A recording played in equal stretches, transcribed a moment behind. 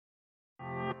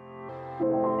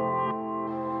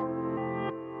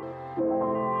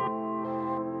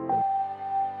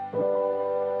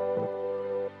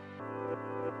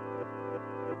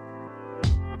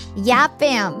Yap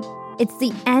fam, it's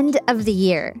the end of the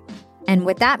year. And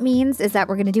what that means is that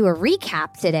we're going to do a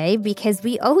recap today because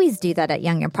we always do that at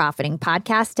Young and Profiting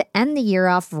Podcast to end the year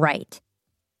off right.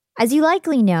 As you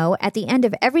likely know, at the end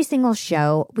of every single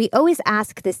show, we always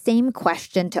ask the same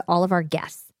question to all of our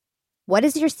guests. What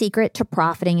is your secret to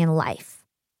profiting in life?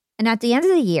 And at the end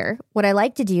of the year, what I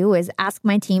like to do is ask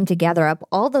my team to gather up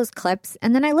all those clips,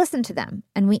 and then I listen to them,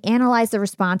 and we analyze the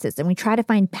responses, and we try to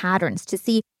find patterns to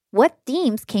see what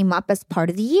themes came up as part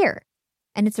of the year.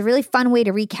 And it's a really fun way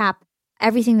to recap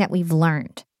everything that we've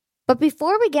learned. But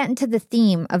before we get into the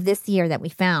theme of this year that we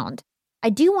found, I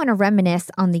do want to reminisce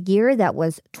on the year that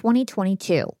was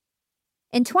 2022.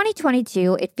 In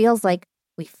 2022, it feels like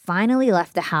we finally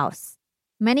left the house.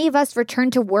 Many of us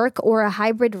returned to work or a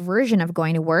hybrid version of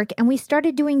going to work, and we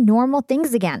started doing normal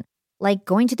things again, like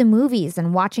going to the movies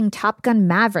and watching Top Gun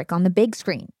Maverick on the big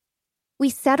screen. We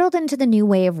settled into the new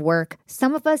way of work,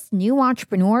 some of us new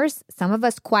entrepreneurs, some of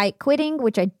us quiet quitting,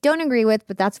 which I don't agree with,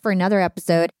 but that's for another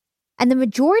episode. And the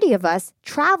majority of us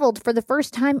traveled for the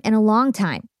first time in a long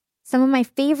time. Some of my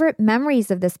favorite memories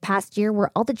of this past year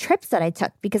were all the trips that I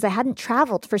took because I hadn't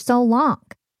traveled for so long.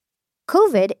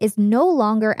 COVID is no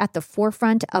longer at the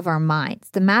forefront of our minds.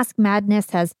 The mask madness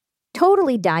has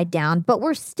totally died down, but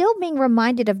we're still being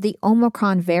reminded of the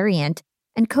Omicron variant,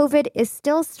 and COVID is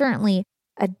still certainly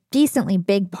a decently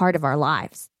big part of our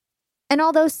lives. And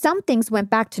although some things went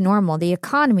back to normal, the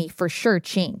economy for sure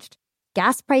changed.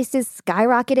 Gas prices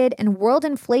skyrocketed and world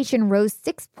inflation rose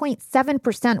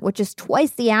 6.7%, which is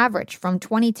twice the average from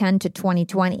 2010 to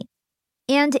 2020.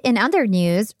 And in other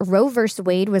news, Roe v.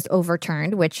 Wade was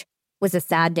overturned, which was a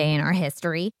sad day in our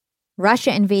history.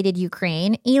 Russia invaded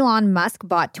Ukraine, Elon Musk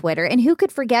bought Twitter, and who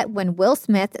could forget when Will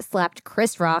Smith slapped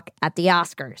Chris Rock at the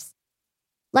Oscars?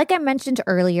 Like I mentioned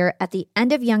earlier, at the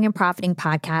end of Young and Profiting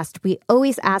Podcast, we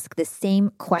always ask the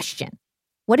same question.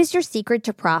 What is your secret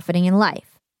to profiting in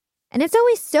life? And it's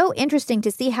always so interesting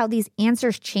to see how these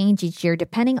answers change each year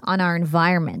depending on our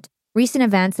environment, recent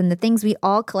events, and the things we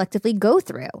all collectively go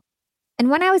through. And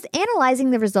when I was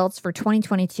analyzing the results for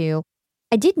 2022,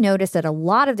 I did notice that a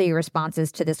lot of the responses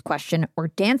to this question were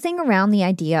dancing around the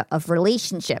idea of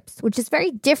relationships, which is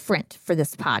very different for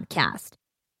this podcast.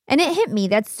 And it hit me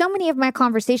that so many of my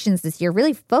conversations this year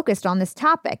really focused on this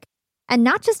topic, and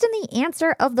not just in the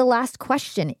answer of the last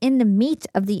question, in the meat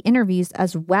of the interviews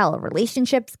as well.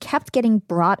 Relationships kept getting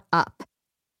brought up.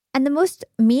 And the most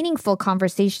meaningful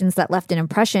conversations that left an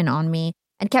impression on me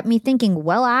and kept me thinking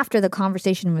well after the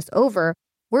conversation was over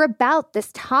were about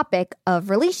this topic of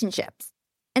relationships.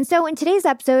 And so in today's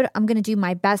episode, I'm going to do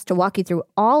my best to walk you through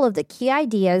all of the key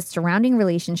ideas surrounding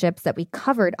relationships that we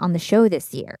covered on the show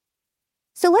this year.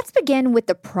 So let's begin with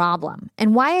the problem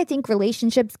and why I think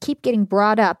relationships keep getting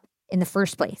brought up in the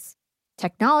first place.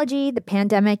 Technology, the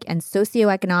pandemic, and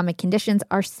socioeconomic conditions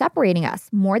are separating us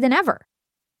more than ever.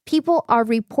 People are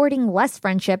reporting less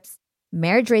friendships,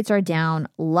 marriage rates are down,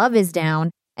 love is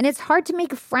down, and it's hard to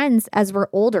make friends as we're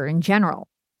older in general.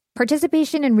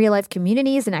 Participation in real-life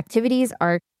communities and activities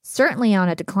are certainly on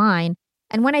a decline.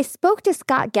 And when I spoke to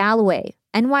Scott Galloway,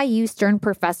 NYU Stern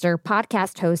professor,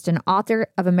 podcast host, and author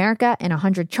of America in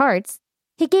 100 Charts,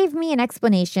 he gave me an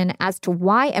explanation as to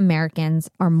why Americans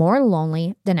are more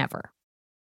lonely than ever.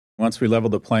 Once we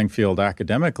leveled the playing field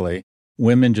academically,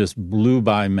 women just blew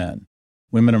by men.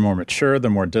 Women are more mature, they're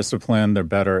more disciplined, they're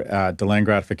better at delaying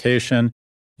gratification.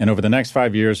 And over the next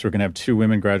 5 years, we're going to have 2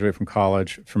 women graduate from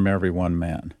college from every 1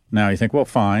 man. Now you think, well,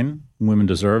 fine, women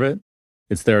deserve it.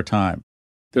 It's their time.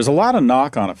 There's a lot of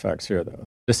knock-on effects here, though.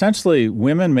 Essentially,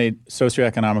 women made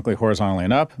socioeconomically horizontally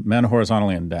and up, men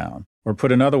horizontally and down. Or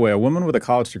put another way, a woman with a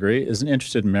college degree isn't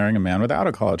interested in marrying a man without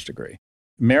a college degree.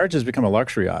 Marriage has become a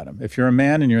luxury item. If you're a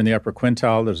man and you're in the upper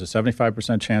quintile, there's a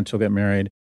 75% chance you'll get married.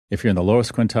 If you're in the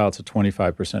lowest quintile, it's a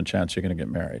 25% chance you're going to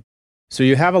get married. So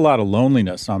you have a lot of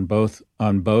loneliness on both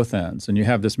ends. And you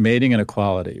have this mating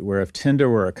inequality where if Tinder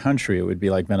were a country, it would be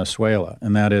like Venezuela.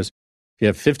 And that is, if you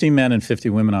have 50 men and 50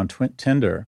 women on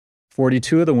Tinder,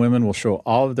 42 of the women will show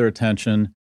all of their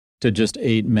attention to just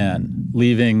 8 men,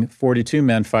 leaving 42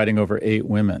 men fighting over 8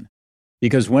 women.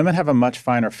 Because women have a much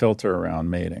finer filter around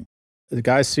mating. The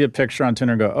guys see a picture on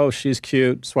Tinder and go, oh, she's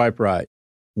cute, swipe right.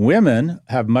 Women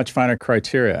have much finer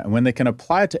criteria. And when they can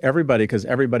apply it to everybody because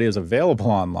everybody is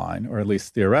available online, or at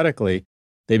least theoretically,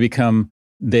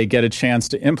 they get a chance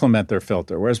to implement their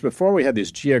filter. Whereas before we had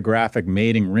these geographic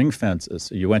mating ring fences.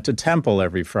 So you went to temple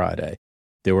every Friday.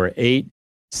 There were 8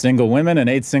 single women and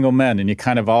 8 single men, and you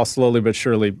kind of all slowly but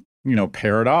surely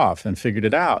paired off and figured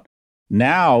it out.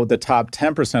 Now, the top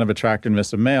 10% of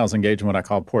attractiveness of males engage in what I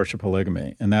call Porsche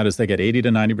polygamy, and that is they get 80 to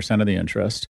 90% of the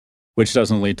interest, which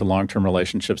doesn't lead to long-term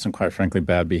relationships and, quite frankly,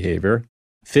 bad behavior.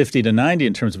 50 to 90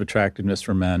 in terms of attractiveness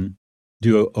for men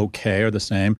do okay or the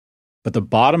same. But the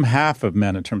bottom half of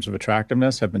men in terms of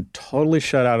attractiveness have been totally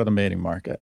shut out of the mating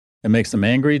market. It makes them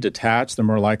angry, detached. They're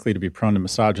more likely to be prone to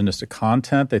misogynistic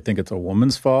content. They think it's a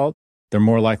woman's fault. They're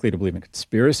more likely to believe in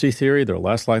conspiracy theory. They're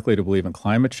less likely to believe in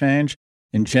climate change.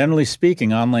 And generally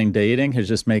speaking, online dating has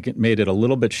just made it a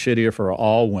little bit shittier for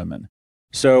all women.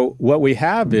 So what we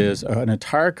have is an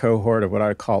entire cohort of what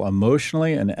I call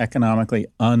emotionally and economically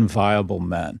unviable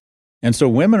men. And so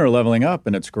women are leveling up,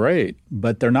 and it's great,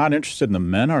 but they're not interested in the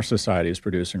men our society is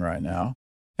producing right now.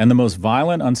 And the most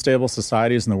violent, unstable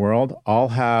societies in the world all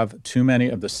have too many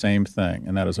of the same thing,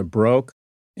 and that is a broke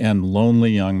and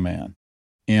lonely young man.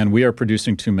 And we are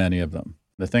producing too many of them.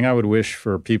 The thing I would wish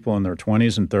for people in their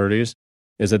 20s and 30s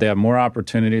is that they have more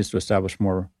opportunities to establish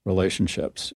more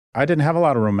relationships. I didn't have a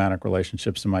lot of romantic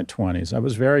relationships in my 20s. I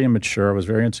was very immature. I was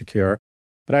very insecure.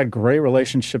 But I had great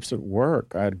relationships at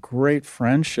work. I had great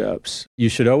friendships. You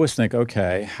should always think,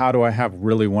 okay, how do I have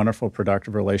really wonderful,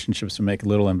 productive relationships and make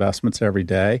little investments every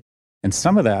day? And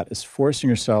some of that is forcing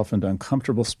yourself into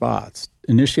uncomfortable spots,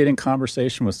 initiating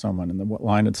conversation with someone in the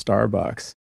line at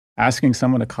Starbucks, asking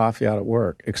someone to coffee out at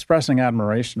work, expressing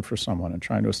admiration for someone and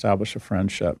trying to establish a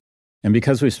friendship. And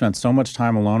because we spent so much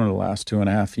time alone in the last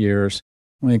 2.5 years,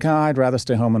 we think, I'd rather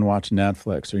stay home and watch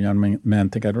Netflix, or young men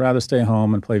think I'd rather stay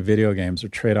home and play video games or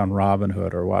trade on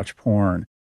Robinhood or watch porn.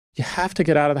 You have to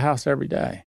get out of the house every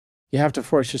day. You have to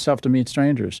force yourself to meet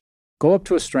strangers. Go up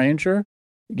to a stranger,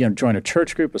 join a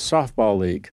church group, a softball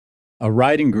league, a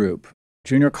writing group,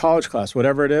 junior college class,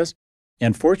 whatever it is,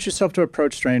 and force yourself to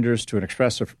approach strangers to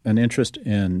express an interest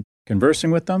in conversing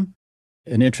with them,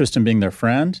 an interest in being their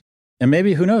friend, and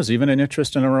maybe, who knows, even an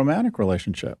interest in a romantic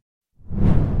relationship.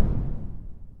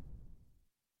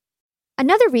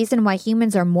 Another reason why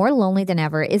humans are more lonely than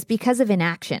ever is because of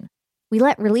inaction. We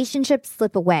let relationships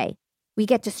slip away. We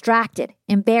get distracted,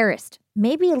 embarrassed,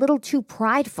 maybe a little too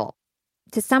prideful.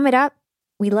 To sum it up,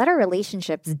 we let our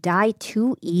relationships die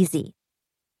too easy.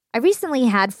 I recently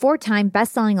had 4-time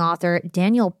best-selling author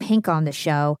Daniel Pink on the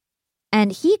show,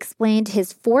 and he explained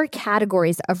his 4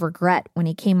 categories of regret when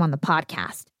he came on the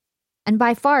podcast. And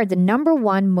by far, the number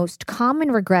one most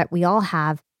common regret we all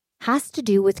have has to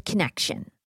do with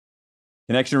connection.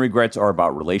 Connection regrets are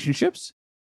about relationships,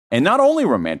 and not only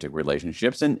romantic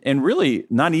relationships, and really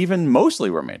not even mostly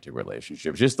romantic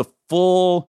relationships, just the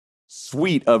full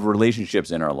suite of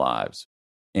relationships in our lives.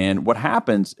 And what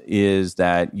happens is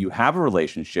that you have a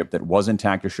relationship that was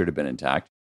intact or should have been intact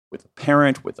with a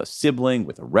parent, with a sibling,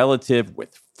 with a relative,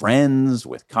 with friends,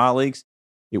 with colleagues.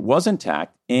 It was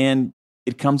intact and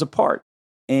it comes apart,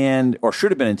 or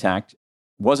should have been intact,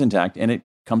 was intact, and it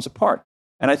comes apart.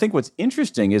 And I think what's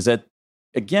interesting is that,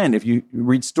 again, if you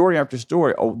read story after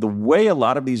story, the way a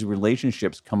lot of these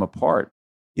relationships come apart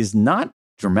is not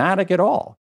dramatic at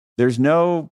all. There's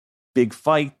no big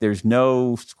fight. There's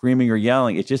no screaming or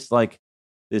yelling. It's just like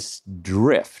this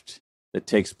drift that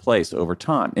takes place over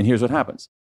time. And here's what happens.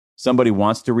 Somebody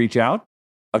wants to reach out.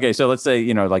 Okay, so let's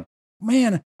say,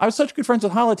 man, I was such good friends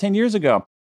with Hala 10 years ago,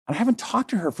 and I haven't talked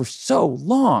to her for so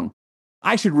long.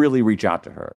 I should really reach out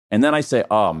to her. And then I say,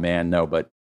 oh, man, no, but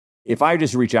if I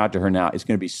just reach out to her now, it's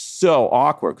going to be so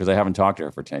awkward because I haven't talked to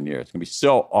her for 10 years. It's going to be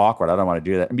so awkward. I don't want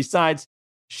to do that. And besides,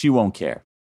 she won't care.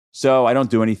 So I don't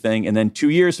do anything. And then 2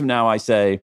 years from now, I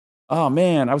say, oh,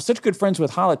 man, I was such good friends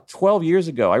with Hala 12 years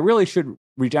ago. I really should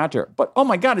reach out to her. But, oh,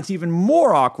 my God, it's even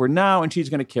more awkward now, and she's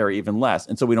going to care even less.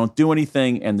 And so we don't do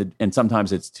anything, and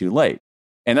sometimes it's too late.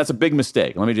 And that's a big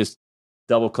mistake. Let me just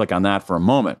double-click on that for a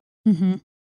moment. Mm-hmm.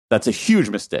 That's a huge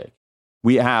mistake.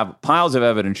 We have piles of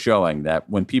evidence showing that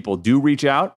when people do reach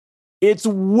out, it's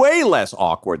way less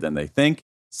awkward than they think.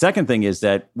 Second thing is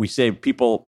that we say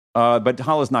people, but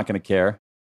Hala's not going to care.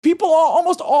 People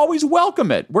almost always welcome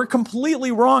it. We're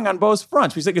completely wrong on both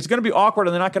fronts. We say it's going to be awkward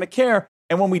and they're not going to care.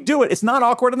 And when we do it, it's not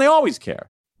awkward and they always care.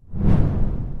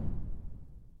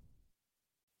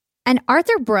 And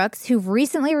Arthur Brooks, who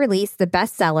recently released the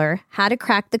bestseller, How to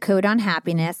Crack the Code on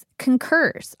Happiness,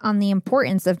 concurs on the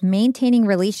importance of maintaining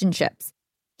relationships.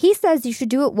 He says you should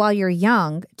do it while you're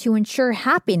young to ensure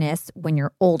happiness when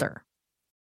you're older.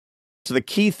 So the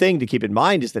key thing to keep in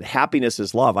mind is that happiness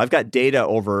is love. I've got data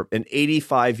over an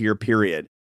 85-year period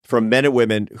from men and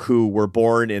women who were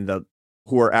born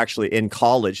who are actually in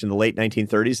college in the late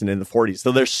 1930s and in the 40s.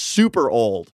 So they're super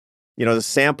old. The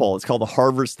sample, it's called the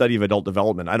Harvard Study of Adult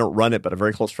Development. I don't run it, but a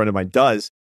very close friend of mine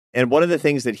does. And one of the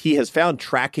things that he has found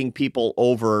tracking people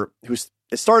over who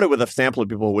It started with a sample of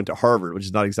people who went to Harvard, which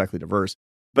is not exactly diverse.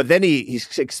 But then he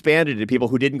expanded to people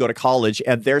who didn't go to college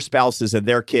and their spouses and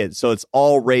their kids. So it's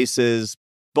all races,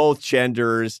 both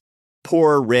genders,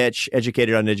 poor, rich,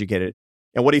 educated, uneducated.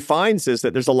 And what he finds is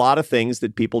that there's a lot of things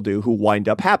that people do who wind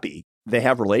up happy. They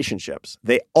have relationships.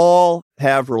 They all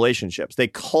have relationships. They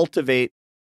cultivate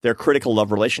their critical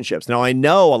love relationships. Now, I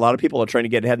know a lot of people are trying to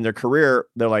get ahead in their career.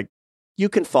 They're like, you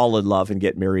can fall in love and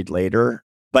get married later.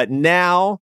 But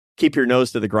now, keep your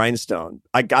nose to the grindstone.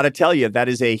 I got to tell you, that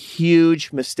is a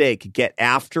huge mistake. Get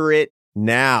after it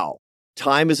now.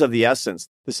 Time is of the essence.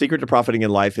 The secret to profiting in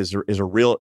life is a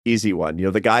real easy one. You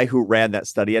know, the guy who ran that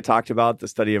study I talked about,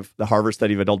 the Harvard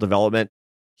study of adult development,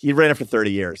 he ran it for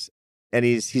 30 years. And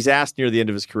he's asked near the end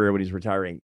of his career when he's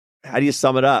retiring, how do you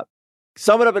sum it up?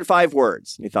 Sum it up in 5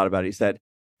 words. And he thought about it. He said,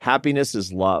 happiness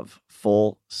is love,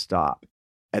 full stop.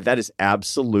 And that is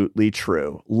absolutely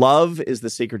true. Love is the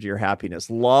secret to your happiness.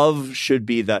 Love should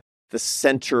be the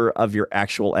center of your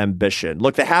actual ambition.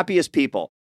 Look, the happiest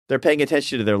people, they're paying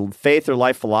attention to their faith, their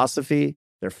life philosophy,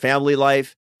 their family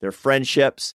life, their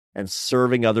friendships, and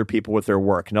serving other people with their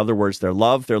work. In other words, their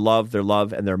love,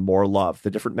 and their more love.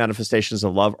 The different manifestations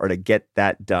of love are to get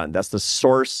that done. That's the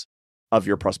source of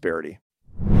your prosperity.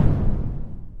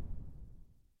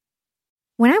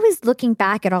 When I was looking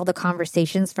back at all the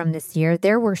conversations from this year,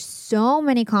 there were so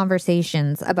many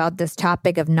conversations about this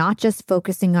topic of not just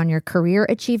focusing on your career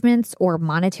achievements or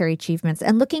monetary achievements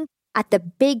and looking at the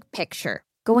big picture,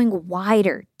 going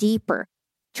wider, deeper,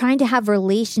 trying to have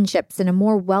relationships in a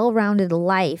more well-rounded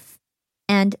life,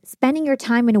 and spending your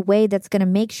time in a way that's going to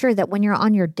make sure that when you're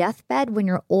on your deathbed, when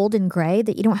you're old and gray,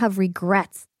 that you don't have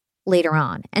regrets later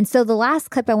on. And so the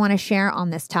last clip I want to share on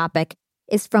this topic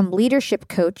is from leadership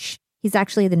coach. He's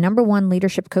actually the #1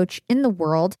 leadership coach in the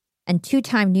world and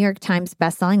 2-time New York Times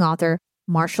bestselling author,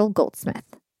 Marshall Goldsmith.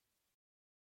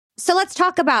 So let's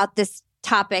talk about this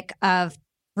topic of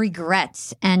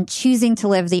regrets and choosing to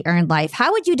live the earned life.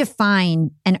 How would you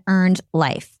define an earned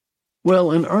life?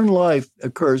 Well, an earned life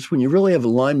occurs when you really have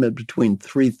alignment between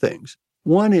 3 things.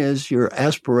 One is your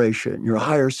aspiration, your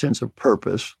higher sense of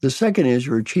purpose. The second is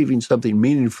you're achieving something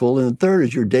meaningful. And the third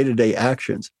is your day-to-day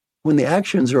actions. When the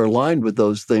actions are aligned with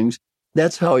those things,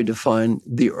 that's how I define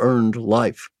the earned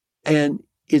life. And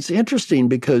it's interesting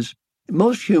because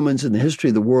most humans in the history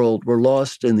of the world were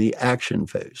lost in the action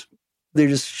phase. They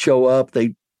just show up,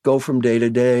 they go from day to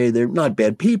day. They're not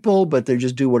bad people, but they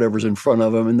just do whatever's in front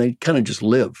of them and they kind of just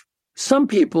live. Some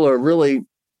people are really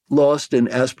lost in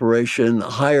aspiration,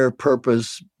 higher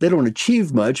purpose. They don't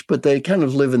achieve much, but they kind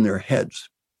of live in their heads.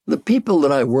 The people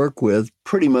that I work with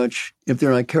pretty much, if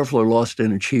they're not careful, are lost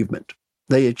in achievement.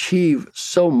 They achieve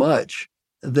so much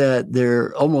that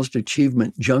they're almost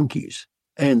achievement junkies.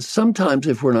 And sometimes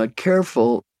if we're not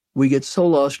careful, we get so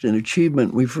lost in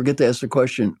achievement, we forget to ask the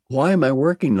question, why am I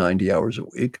working 90 hours a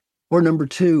week? Or number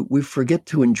 2, we forget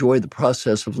to enjoy the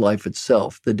process of life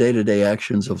itself, the day-to-day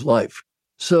actions of life.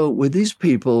 So with these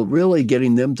people, really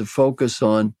getting them to focus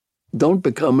on don't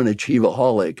become an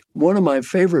achieveaholic. One of my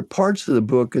favorite parts of the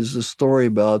book is the story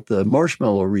about the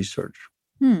marshmallow research.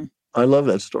 I love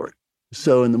that story.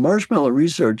 So in the marshmallow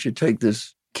research, you take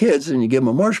this kids and you give them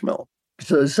a marshmallow.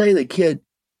 So say the kid,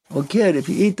 well, kid, if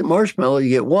you eat the marshmallow, you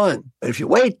get 1. But if you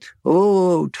wait,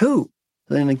 2.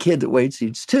 Then the kid that waits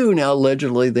eats 2. Now,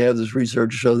 allegedly, they have this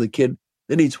research to show the kid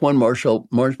that eats 1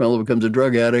 marshmallow becomes a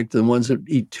drug addict. And ones that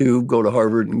eat 2 go to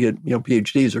Harvard and get,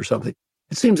 PhDs or something.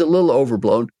 It seems a little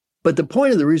overblown. But the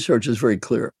point of the research is very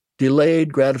clear.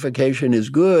 Delayed gratification is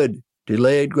good.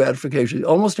 Delayed gratification.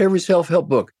 Almost every self-help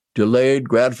book. Delayed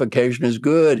gratification is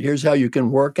good. Here's how you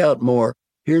can work out more.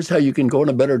 Here's how you can go on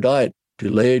a better diet.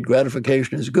 Delayed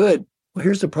gratification is good. Well,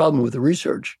 here's the problem with the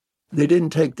research. They didn't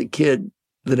take the kid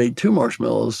that ate 2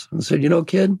 marshmallows and said,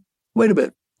 kid, wait a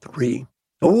bit. 3.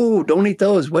 Oh, don't eat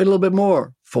those. Wait a little bit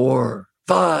more. 4,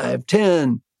 5,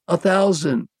 10,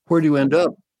 1,000. Where do you end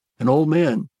up? An old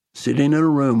man sitting in a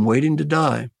room waiting to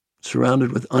die,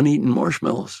 surrounded with uneaten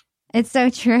marshmallows. It's so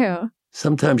true.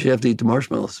 Sometimes you have to eat the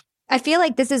marshmallows. I feel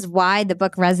like this is why the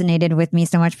book resonated with me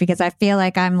so much, because I feel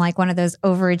like I'm like one of those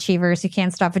overachievers who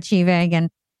can't stop achieving. And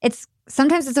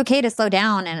sometimes it's okay to slow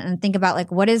down and think about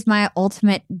like, what is my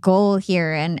ultimate goal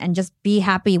here? And just be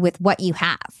happy with what you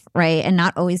have, right? And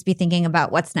not always be thinking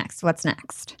about what's next.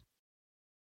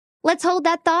 Let's hold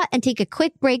that thought and take a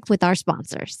quick break with our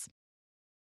sponsors.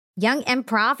 Young and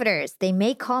Profiters, they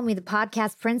may call me the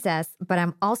podcast princess, but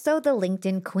I'm also the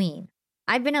LinkedIn queen.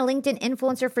 I've been a LinkedIn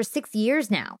influencer for 6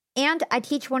 years now, and I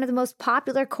teach one of the most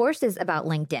popular courses about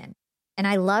LinkedIn. And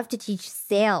I love to teach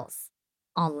sales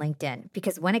on LinkedIn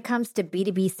because when it comes to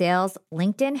B2B sales,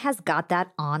 LinkedIn has got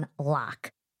that on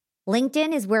lock.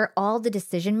 LinkedIn is where all the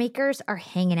decision makers are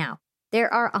hanging out.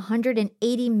 There are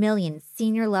 180 million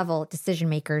senior level decision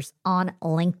makers on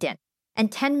LinkedIn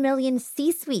and 10 million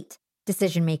C-suite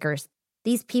decision makers.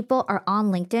 These people are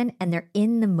on LinkedIn and they're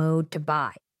in the mode to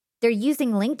buy. They're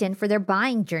using LinkedIn for their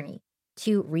buying journey,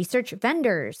 to research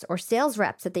vendors or sales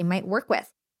reps that they might work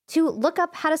with, to look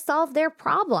up how to solve their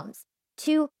problems,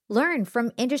 to learn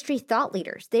from industry thought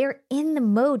leaders. They are in the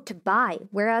mode to buy,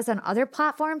 whereas on other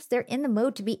platforms, they're in the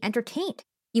mode to be entertained.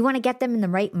 You want to get them in the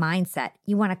right mindset.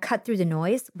 You want to cut through the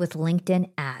noise with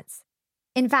LinkedIn ads.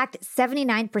 In fact,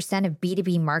 79% of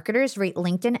B2B marketers rate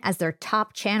LinkedIn as their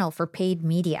top channel for paid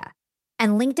media.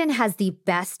 And LinkedIn has the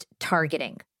best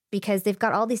targeting because they've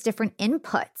got all these different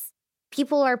inputs.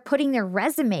 People are putting their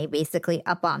resume basically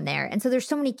up on there. And so there's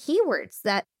so many keywords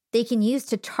that they can use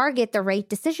to target the right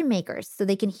decision makers so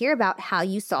they can hear about how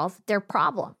you solve their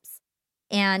problems.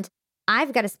 And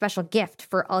I've got a special gift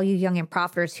for all you young and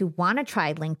profiters who want to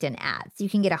try LinkedIn ads. You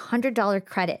can get a $100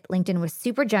 credit. LinkedIn was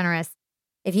super generous.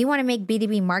 If you want to make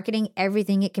B2B marketing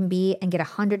everything it can be and get a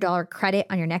 $100 credit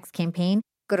on your next campaign,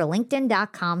 go to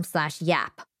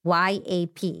linkedin.com/YAP,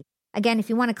 YAP. Again, if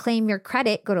you want to claim your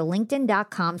credit, go to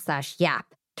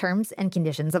linkedin.com/YAP. Terms and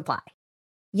conditions apply.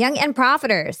 Young and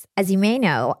profiters, as you may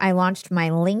know, I launched my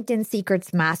LinkedIn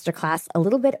Secrets Masterclass a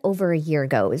little bit over a year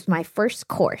ago. It was my first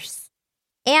course.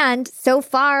 And so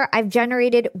far, I've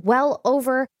generated well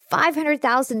over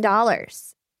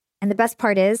 $500,000. And the best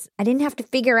part is, I didn't have to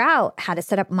figure out how to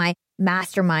set up my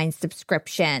mastermind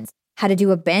subscriptions, how to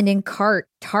do abandoned cart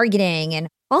targeting, and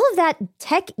all of that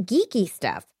tech geeky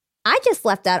stuff. I just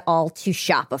left that all to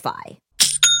Shopify.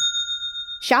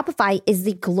 Shopify is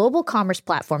the global commerce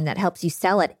platform that helps you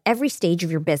sell at every stage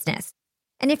of your business.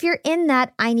 And if you're in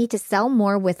that I need to sell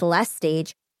more with less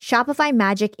stage, Shopify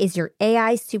Magic is your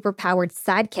AI superpowered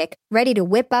sidekick ready to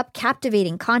whip up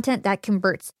captivating content that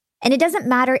converts. And it doesn't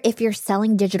matter if you're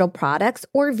selling digital products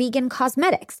or vegan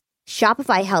cosmetics.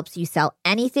 Shopify helps you sell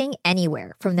anything,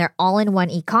 anywhere, from their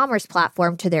all-in-one e-commerce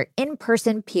platform to their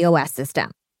in-person POS system.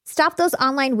 Stop those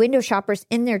online window shoppers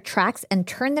in their tracks and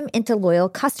turn them into loyal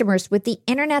customers with the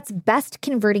internet's best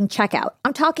converting checkout.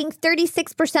 I'm talking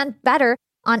 36% better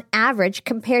on average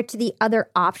compared to the other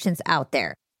options out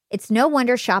there. It's no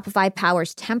wonder Shopify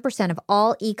powers 10% of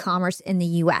all e-commerce in the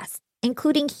US,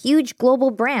 including huge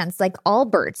global brands like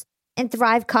Allbirds and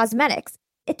Thrive Cosmetics.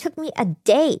 It took me a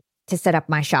day to set up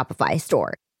my Shopify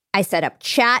store. I set up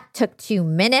chat, took 2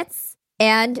 minutes,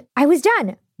 and I was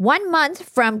done. 1 month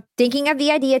from thinking of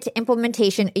the idea to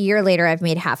implementation, a year later, I've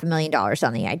made $500,000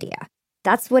 on the idea.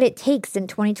 That's what it takes in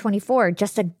 2024,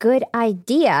 just a good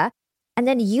idea, and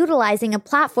then utilizing a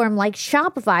platform like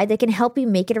Shopify that can help you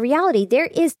make it a reality. There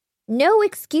is no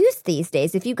excuse these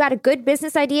days. If you've got a good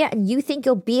business idea and you think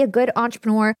you'll be a good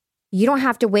entrepreneur, you don't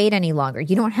have to wait any longer.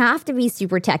 You don't have to be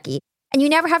super techie, and you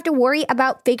never have to worry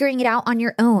about figuring it out on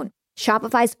your own.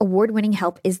 Shopify's award-winning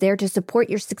help is there to support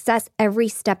your success every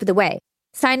step of the way.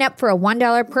 Sign up for a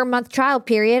 $1 per month trial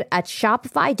period at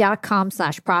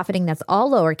shopify.com/profiting. That's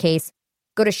all lowercase.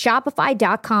 Go to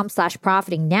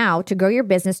shopify.com/profiting now to grow your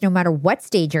business no matter what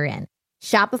stage you're in.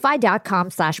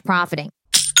 Shopify.com/profiting.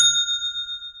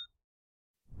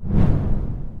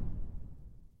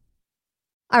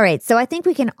 All right, so I think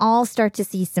we can all start to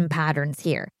see some patterns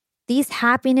here. These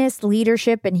happiness,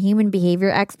 leadership, and human behavior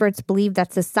experts believe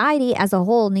that society as a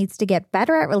whole needs to get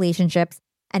better at relationships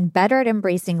and better at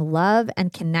embracing love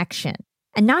and connection,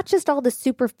 and not just all the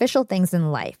superficial things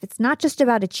in life. It's not just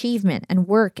about achievement and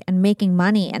work and making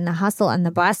money and the hustle and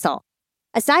the bustle.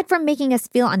 Aside from making us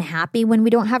feel unhappy when we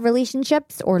don't have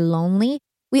relationships or lonely,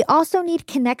 we also need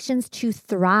connections to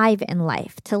thrive in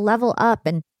life, to level up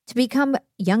and to become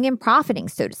young and profiting,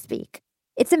 so to speak.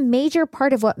 It's a major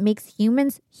part of what makes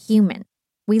humans human.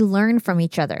 We learn from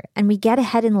each other and we get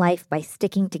ahead in life by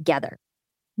sticking together.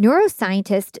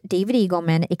 Neuroscientist David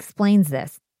Eagleman explains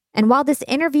this. And while this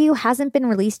interview hasn't been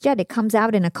released yet, it comes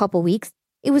out in a couple weeks.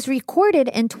 It was recorded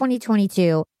in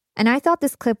 2022, and I thought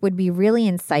this clip would be really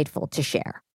insightful to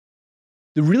share.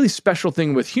 The really special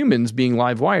thing with humans being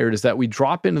live wired is that we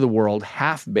drop into the world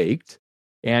half-baked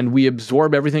and we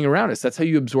absorb everything around us. That's how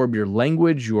you absorb your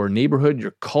language, your neighborhood,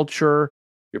 your culture,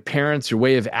 your parents, your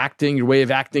way of acting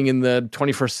in the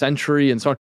 21st century, and so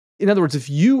on. In other words, if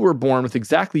you were born with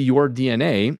exactly your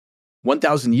DNA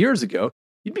 1,000 years ago,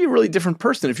 you'd be a really different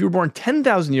person. If you were born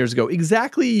 10,000 years ago,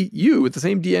 exactly you with the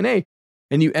same DNA,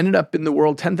 and you ended up in the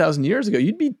world 10,000 years ago,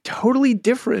 you'd be totally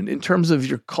different in terms of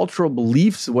your cultural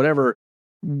beliefs, whatever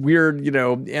weird,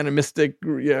 animistic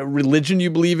religion you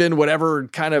believe in, whatever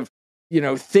kind of,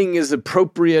 thing is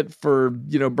appropriate for,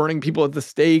 burning people at the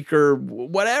stake or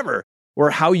whatever,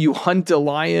 or how you hunt a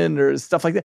lion or stuff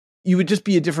like that. you would just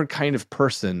be a different kind of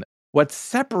person. What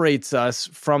separates us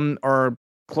from our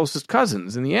closest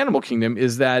cousins in the animal kingdom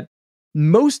is that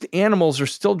most animals are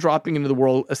still dropping into the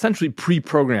world essentially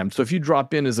pre-programmed. So if you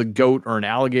drop in as a goat or an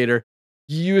alligator,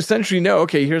 you essentially know,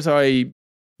 okay, here's how I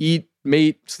eat,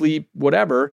 mate, sleep,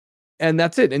 whatever, and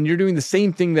that's it. And you're doing the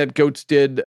same thing that goats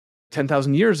did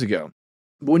 10,000 years ago.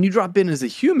 But when you drop in as a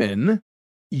human,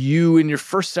 you, in your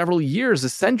first several years,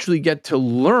 essentially get to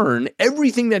learn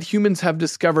everything that humans have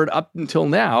discovered up until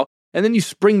now, and then you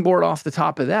springboard off the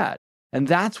top of that. And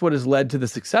that's what has led to the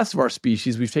success of our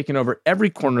species. We've taken over every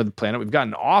corner of the planet. We've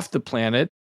gotten off the planet.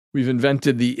 We've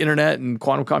invented the internet and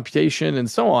quantum computation and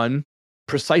so on,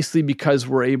 precisely because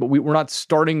we're not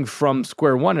starting from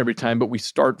square one every time, but we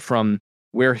start from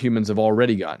where humans have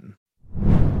already gotten.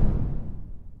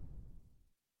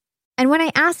 And when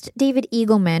I asked David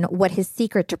Eagleman what his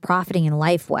secret to profiting in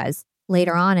life was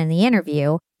later on in the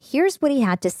interview, here's what he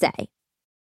had to say.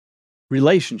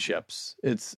 Relationships.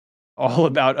 It's all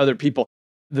about other people.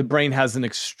 The brain has an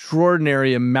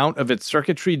extraordinary amount of its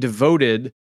circuitry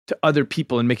devoted to other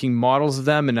people and making models of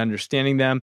them and understanding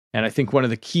them. And I think one of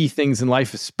the key things in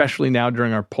life, especially now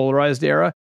during our polarized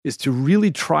era, is to really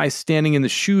try standing in the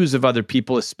shoes of other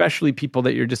people, especially people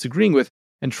that you're disagreeing with,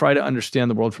 and try to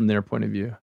understand the world from their point of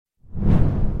view.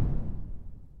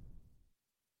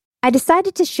 I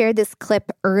decided to share this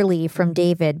clip early from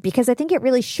David because I think it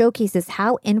really showcases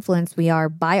how influenced we are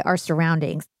by our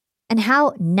surroundings and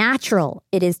how natural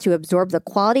it is to absorb the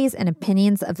qualities and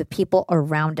opinions of the people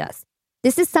around us.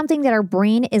 This is something that our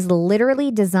brain is literally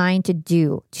designed to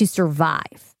do to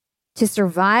survive. To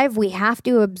survive, we have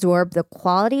to absorb the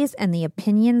qualities and the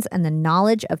opinions and the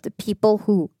knowledge of the people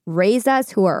who raise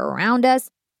us, who are around us.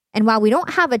 And while we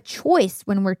don't have a choice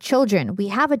when we're children, we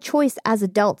have a choice as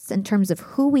adults in terms of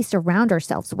who we surround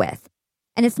ourselves with.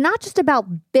 And it's not just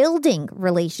about building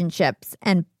relationships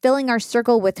and filling our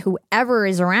circle with whoever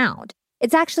is around.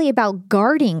 It's actually about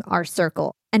guarding our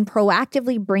circle and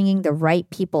proactively bringing the right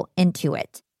people into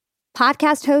it.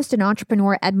 Podcast host and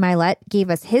entrepreneur Ed Mylett gave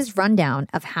us his rundown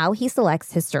of how he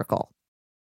selects his circle.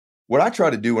 What I try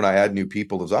to do when I add new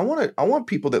people is I want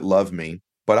people that love me.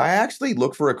 But I actually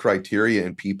look for a criteria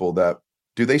in people that,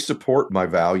 do they support my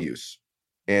values?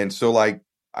 And so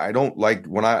I don't like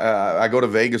when I go to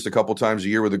Vegas a couple times a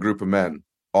year with a group of men.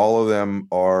 All of them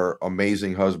are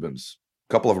amazing husbands.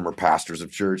 A couple of them are pastors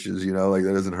of churches,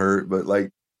 that doesn't hurt. But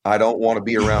I don't want to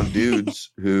be around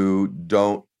dudes who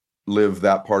don't live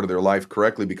that part of their life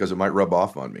correctly because it might rub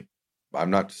off on me. I'm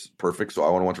not perfect, so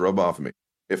I don't want to rub off on me.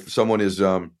 If someone is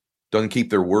doesn't keep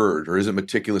their word or isn't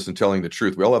meticulous in telling the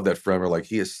truth. We all have that friend. We're like,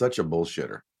 he is such a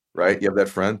bullshitter, right? You have that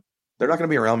friend. They're not going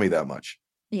to be around me that much.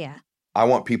 Yeah. I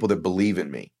want people that believe in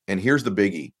me. And here's the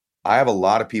biggie. I have a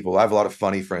lot of people. I have a lot of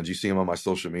funny friends. You see them on my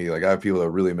social media. I have people that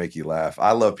really make you laugh.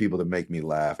 I love people that make me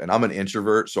laugh. And I'm an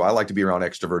introvert, so I like to be around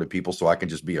extroverted people so I can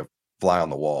just be a fly on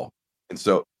the wall. And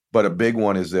so, but a big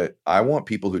one is that I want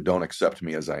people who don't accept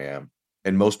me as I am.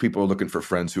 And most people are looking for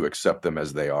friends who accept them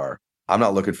as they are. I'm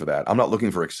not looking for that. I'm not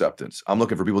looking for acceptance. I'm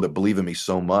looking for people that believe in me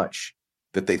so much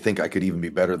that they think I could even be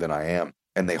better than I am.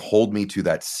 And they hold me to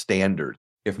that standard.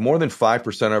 If more than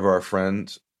 5% of our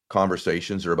friends'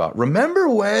 conversations are about, remember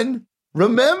when?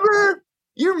 Remember?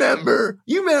 You remember?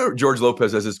 George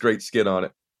Lopez has this great skit on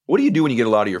it. What do you do when you get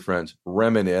a lot of your friends?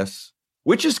 Reminisce,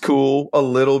 which is cool a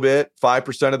little bit,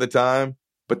 5% of the time.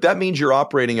 But that means you're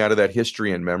operating out of that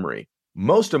history and memory.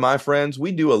 Most of my friends,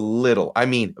 we do a little,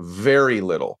 very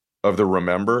little of the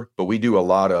remember, but we do a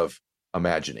lot of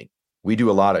imagining. We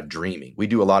do a lot of dreaming. We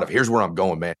do a lot of, here's where I'm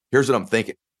going, man. Here's what I'm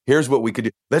thinking. Here's what we could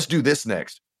do. Let's do this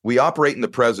next. We operate in the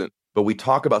present, but we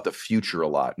talk about the future a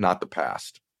lot, not the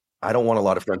past. I don't want a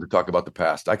lot of friends to talk about the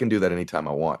past. I can do that anytime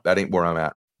I want. That ain't where I'm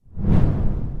at.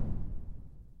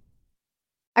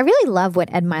 I really love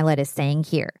what Ed Mylett is saying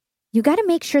here. You got to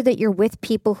make sure that you're with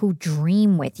people who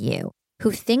dream with you,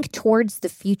 who think towards the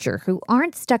future, who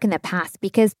aren't stuck in the past,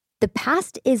 because the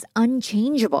past is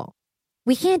unchangeable.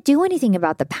 We can't do anything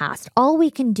about the past. All we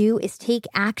can do is take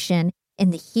action in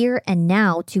the here and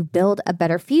now to build a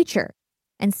better future.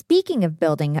 And speaking of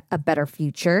building a better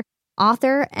future,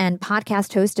 author and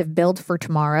podcast host of Build for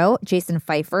Tomorrow, Jason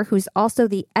Pfeiffer, who's also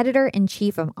the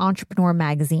editor-in-chief of Entrepreneur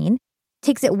Magazine,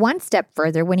 takes it one step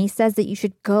further when he says that you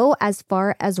should go as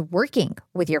far as working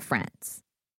with your friends.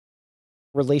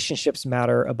 Relationships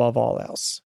matter above all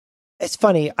else. It's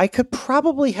funny, I could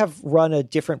probably have run a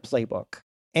different playbook,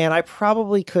 and I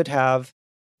probably could have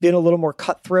been a little more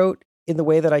cutthroat in the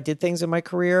way that I did things in my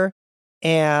career,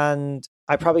 and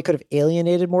I probably could have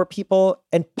alienated more people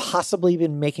and possibly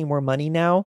been making more money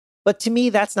now. But to me,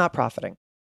 that's not profiting.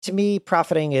 To me,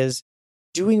 profiting is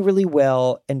doing really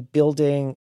well and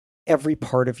building every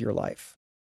part of your life.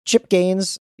 Chip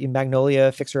Gaines,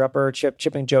 Magnolia, Fixer Upper,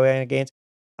 Chip and Joanna Gaines.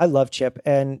 I love Chip.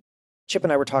 And Chip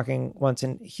and I were talking once,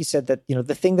 and he said that,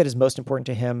 the thing that is most important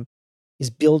to him is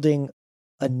building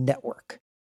a network.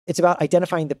 It's about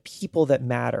identifying the people that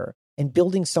matter and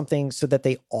building something so that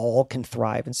they all can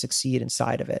thrive and succeed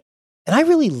inside of it. And I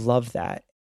really love that.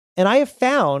 And I have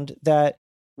found that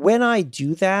when I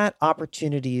do that,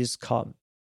 opportunities come.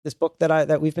 This book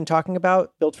that we've been talking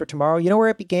about, Built for Tomorrow, you know where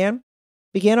it began?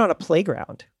 It began on a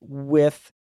playground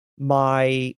with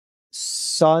my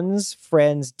son's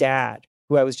friend's dad,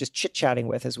 who I was just chit-chatting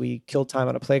with as we killed time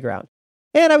on a playground.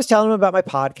 And I was telling him about my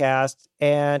podcast,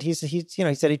 and he said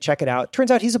he'd check it out.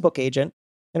 Turns out he's a book agent,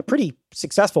 and a pretty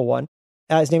successful one.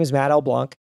 His name is Matt L.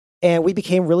 Blanc. And we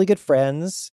became really good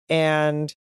friends.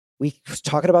 And we was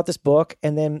talking about this book.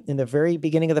 And then in the very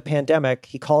beginning of the pandemic,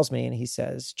 he calls me and he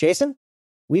says, Jason,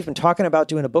 we've been talking about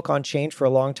doing a book on change for a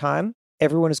long time.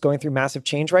 Everyone is going through massive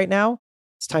change right now.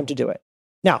 It's time to do it.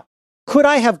 Now, could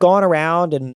I have gone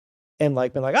around and been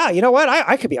like, you know what?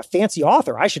 I could be a fancy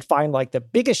author. I should find like the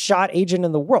biggest shot agent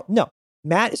in the world. No,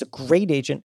 Matt is a great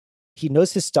agent. He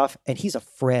knows his stuff and he's a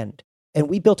friend. And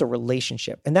we built a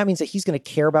relationship. And that means that he's going to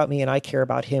care about me and I care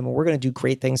about him. And we're going to do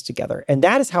great things together. And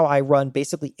that is how I run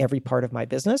basically every part of my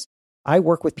business. I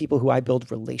work with people who I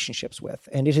build relationships with.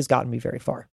 And it has gotten me very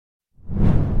far.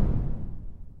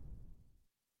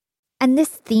 And this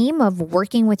theme of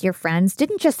working with your friends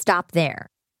didn't just stop there.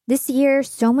 This year,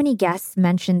 so many guests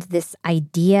mentioned this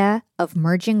idea of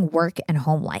merging work and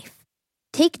home life.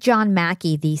 Take John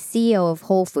Mackey, the CEO of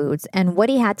Whole Foods, and what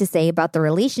he had to say about the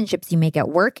relationships you make at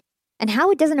work and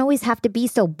how it doesn't always have to be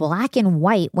so black and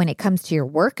white when it comes to your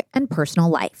work and personal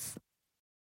life.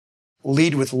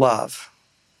 Lead with love.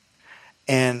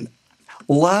 And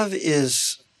love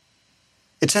it's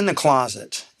in the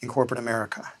closet in corporate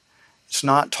America. It's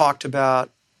not talked about.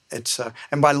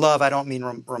 And by love, I don't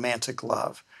mean romantic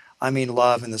love. I mean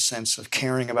love in the sense of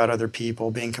caring about other people,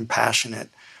 being compassionate,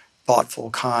 thoughtful,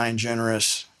 kind,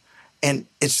 generous. And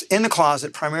it's in the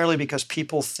closet primarily because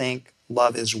people think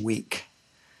love is weak.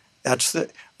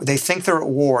 They think they're at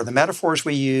war. The metaphors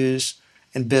we use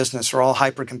in business are all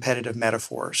hyper-competitive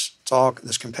metaphors. It's all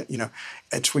this,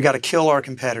 we got to kill our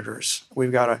competitors.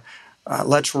 We've got to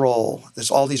let's roll.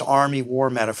 There's all these army war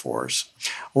metaphors.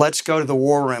 Let's go to the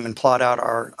war room and plot out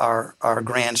our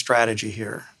grand strategy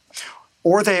here.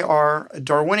 Or they are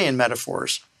Darwinian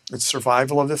metaphors. It's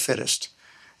survival of the fittest.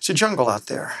 It's a jungle out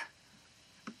there.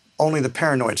 Only the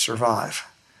paranoid survive.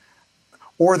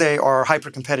 Or they are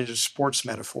hyper-competitive sports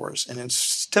metaphors. And in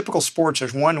typical sports,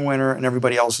 there's one winner and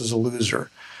everybody else is a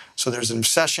loser. So there's an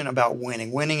obsession about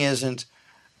winning. Winning isn't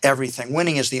everything.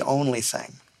 Winning is the only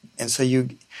thing. And so you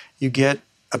get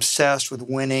obsessed with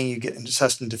winning. You get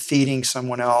obsessed in defeating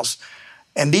someone else.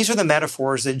 And these are the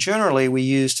metaphors that generally we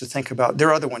use to think about. There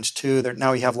are other ones too.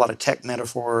 Now we have a lot of tech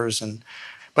metaphors.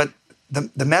 But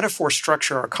the metaphors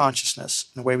structure our consciousness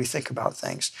and the way we think about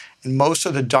things. And most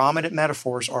of the dominant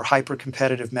metaphors are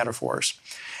hyper-competitive metaphors.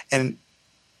 And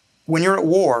when you're at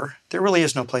war, there really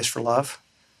is no place for love.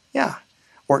 Yeah.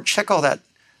 Or check all that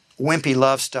wimpy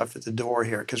love stuff at the door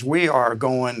here, because we're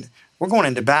going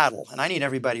into battle, and I need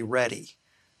everybody ready.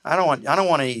 I don't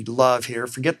want any love here.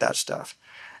 Forget that stuff.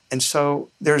 And so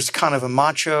there's kind of a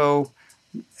macho,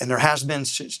 and there has been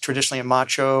traditionally a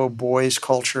macho boys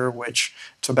culture, which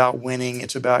it's about winning,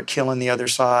 it's about killing the other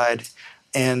side.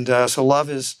 And so love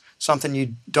is something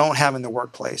you don't have in the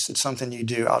workplace. It's something you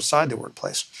do outside the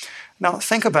workplace. Now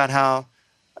think about how,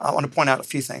 I want to point out a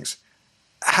few things.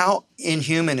 How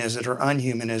inhuman is it or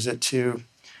unhuman is it to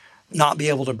not be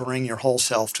able to bring your whole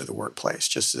self to the workplace?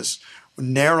 Just this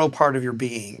narrow part of your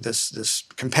being, this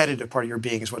competitive part of your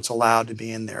being is what's allowed to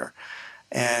be in there.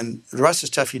 And the rest of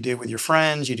the stuff you do with your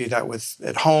friends, you do that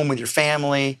at home with your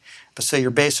family. But so you're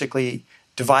basically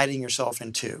dividing yourself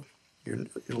in two. You're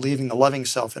leaving the loving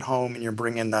self at home and you're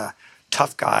bringing the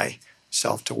tough guy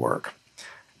self to work.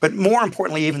 But more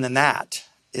importantly even than that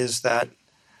is that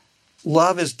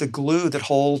love is the glue that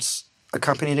holds a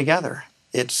company together.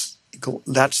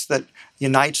 That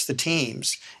unites the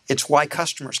teams. It's why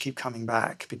customers keep coming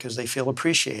back, because they feel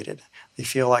appreciated. They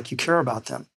feel like you care about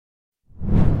them.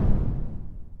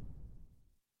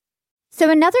 So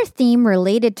another theme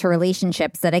related to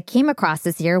relationships that I came across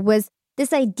this year was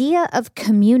this idea of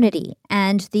community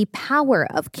and the power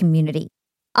of community.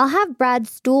 I'll have Brad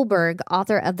Stuhlberg,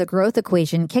 author of The Growth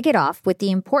Equation, kick it off with the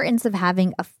importance of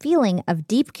having a feeling of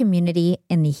deep community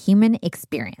in the human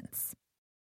experience.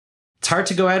 It's hard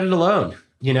to go at it alone.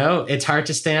 It's hard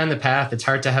to stay on the path. It's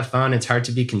hard to have fun. It's hard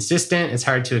to be consistent. It's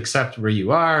hard to accept where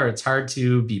you are. It's hard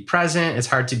to be present. It's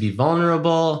hard to be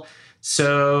vulnerable.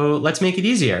 So let's make it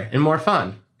easier and more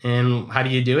fun. And how do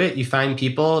you do it? You find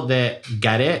people that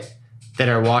get it, that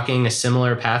are walking a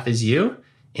similar path as you,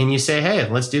 and you say, hey,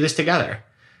 let's do this together.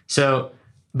 So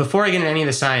before I get into any of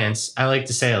the science, I like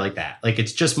to say it like that. Like,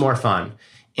 it's just more fun.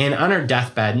 And on our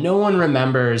deathbed, no one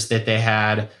remembers that they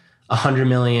had 100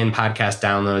 million podcast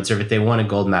downloads or that they won a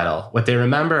gold medal. What they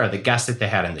remember are the guests that they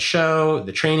had on the show,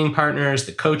 the training partners,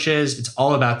 the coaches. It's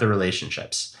all about the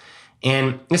relationships.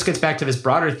 And this gets back to this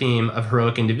broader theme of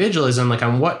heroic individualism. Like,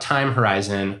 on what time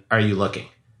horizon are you looking?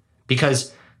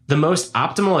 Because the most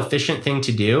optimal, efficient thing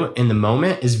to do in the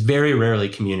moment is very rarely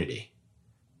community.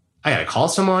 I got to call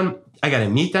someone. I got to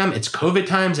meet them. It's COVID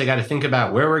times. I got to think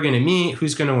about where we're going to meet,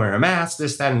 who's going to wear a mask,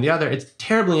 this, that, and the other. It's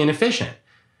terribly inefficient.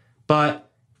 But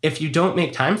if you don't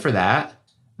make time for that,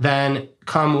 then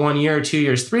come 1 year, 2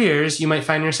 years, 3 years, you might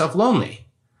find yourself lonely.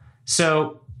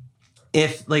 So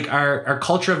if like our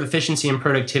culture of efficiency and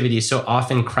productivity so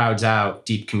often crowds out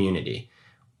deep community,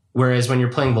 whereas when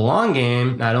you're playing the long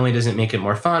game, not only does it make it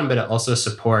more fun, but it also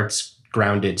supports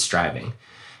grounded striving.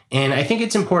 And I think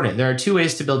it's important. There are two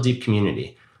ways to build deep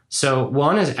community. So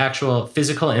one is actual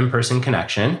physical in-person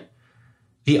connection.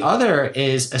 The other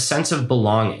is a sense of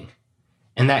belonging.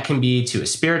 And that can be to a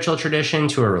spiritual tradition,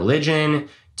 to a religion,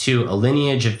 to a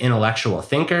lineage of intellectual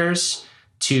thinkers,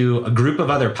 to a group of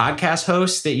other podcast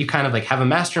hosts that you kind of like have a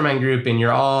mastermind group and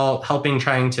you're all helping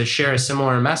trying to share a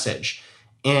similar message.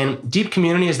 And deep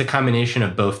community is the combination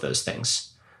of both those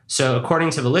things. So according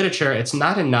to the literature, it's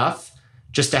not enough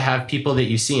just to have people that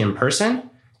you see in person,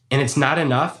 and it's not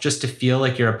enough just to feel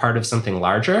like you're a part of something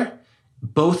larger.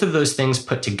 Both of those things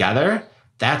put together,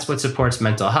 that's what supports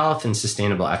mental health and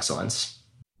sustainable excellence.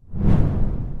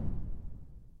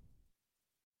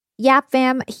 Yap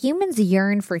fam, humans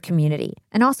yearn for community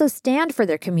and also stand for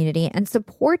their community and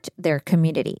support their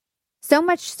community. So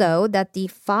much so that the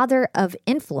father of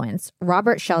influence,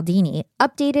 Robert Cialdini,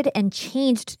 updated and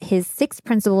changed his 6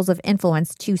 principles of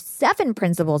influence to 7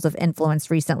 principles of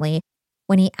influence recently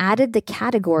when he added the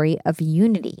category of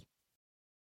unity.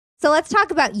 So let's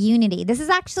talk about unity. This is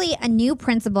actually a new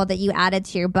principle that you added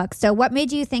to your book. So what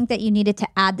made you think that you needed to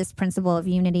add this principle of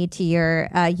unity to your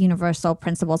universal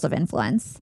principles of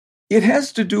influence? It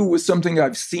has to do with something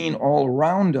I've seen all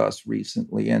around us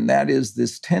recently, and that is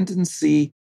this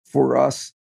tendency for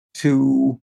us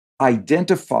to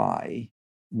identify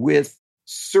with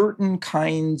certain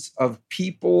kinds of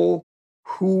people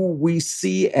who we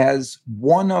see as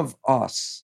one of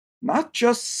us, not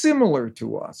just similar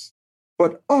to us,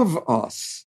 but of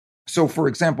us. So, for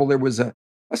example, there was a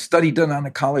study done on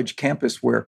a college campus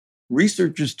where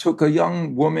researchers took a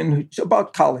young woman who's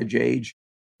about college age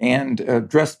and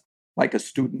dressed like a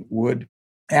student would,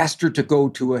 asked her to go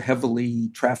to a heavily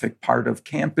trafficked part of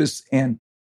campus and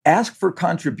ask for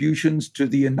contributions to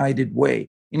the United Way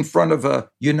in front of a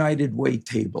United Way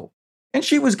table. And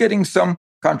she was getting some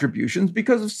contributions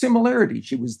because of similarity.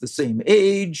 She was the same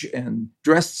age and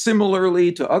dressed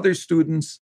similarly to other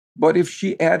students. But if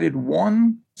she added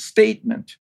one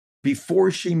statement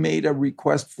before she made a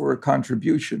request for a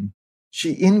contribution,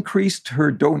 she increased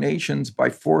her donations by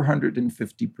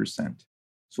 450%.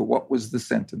 So what was the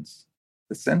sentence?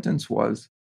 The sentence was,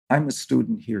 I'm a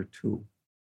student here too.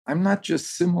 I'm not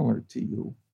just similar to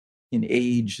you in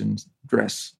age and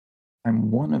dress. I'm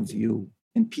one of you.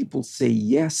 And people say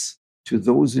yes to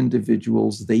those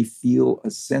individuals they feel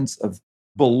a sense of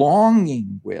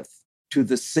belonging with, to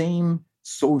the same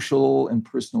social and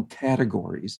personal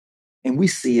categories. And we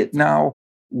see it now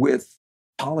with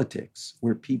politics,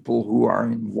 where people who are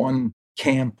in one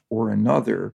camp or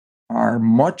another are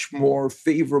much more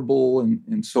favorable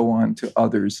and so on to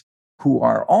others who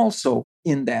are also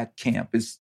in that camp.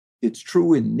 It's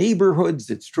true in neighborhoods,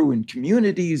 it's true in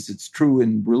communities, it's true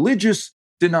in religious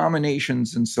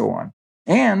denominations and so on.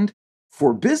 And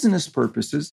for business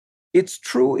purposes, it's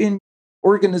true in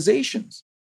organizations.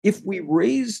 If we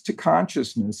raise to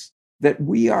consciousness that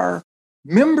we are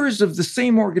members of the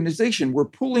same organization, we're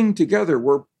pulling together,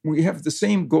 we have the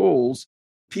same goals,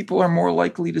 people are more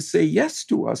likely to say yes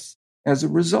to us as a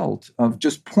result of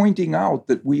just pointing out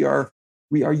that we are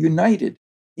united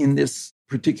in this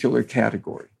particular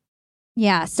category.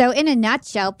 Yeah. So in a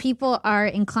nutshell, people are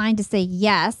inclined to say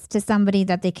yes to somebody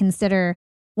that they consider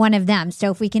one of them. So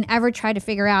if we can ever try to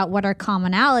figure out what our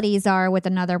commonalities are with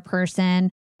another person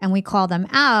and we call them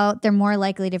out, they're more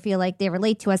likely to feel like they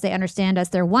relate to us, they understand us,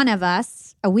 they're one of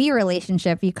us, a we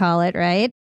relationship, you call it,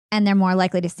 right? And they're more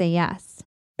likely to say yes.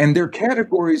 And they're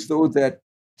categories, though, that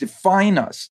define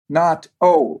us. Not,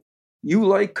 oh, you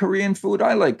like Korean food,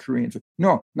 I like Korean food.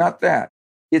 No, not that.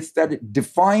 It's that it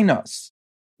define us.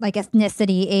 Like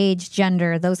ethnicity, age,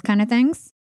 gender, those kind of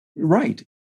things? Right.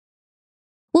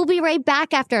 We'll be right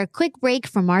back after a quick break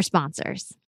from our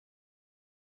sponsors.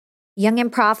 Young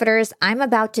and Profiters, I'm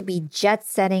about to be jet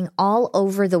setting all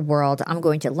over the world. I'm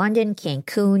going to London,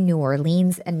 Cancun, New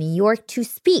Orleans, and New York to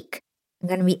speak. I'm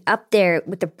going to be up there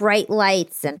with the bright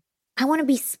lights, and I want to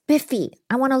be spiffy.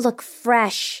 I want to look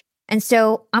fresh. And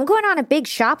so I'm going on a big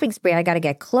shopping spree. I got to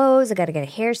get clothes. I got to get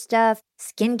hair stuff,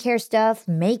 skincare stuff,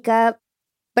 makeup.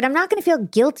 But I'm not going to feel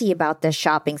guilty about this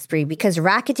shopping spree because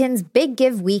Rakuten's Big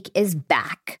Give Week is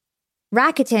back.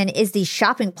 Rakuten is the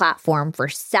shopping platform for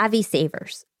savvy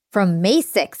savers. From May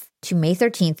 6th to May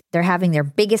 13th, they're having their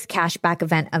biggest cashback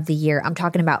event of the year. I'm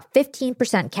talking about 15%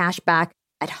 cashback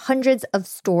at hundreds of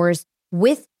stores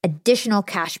with additional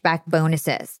cashback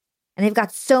bonuses. And they've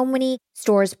got so many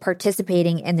stores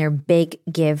participating in their Big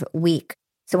Give Week.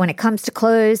 So when it comes to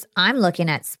clothes, I'm looking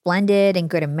at Splendid and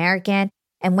Good American.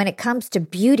 And when it comes to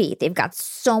beauty, they've got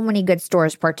so many good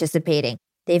stores participating.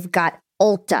 They've got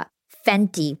Ulta,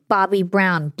 Fenty, Bobbi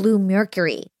Brown, Blue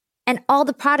Mercury, and all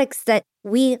the products that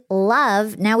we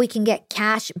love. Now we can get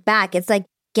cash back. It's like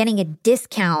getting a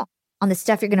discount on the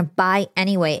stuff you're going to buy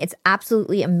anyway. It's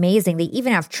absolutely amazing. They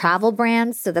even have travel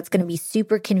brands, so that's going to be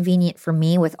super convenient for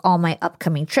me with all my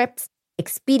upcoming trips.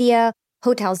 Expedia,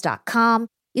 Hotels.com.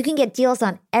 You can get deals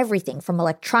on everything from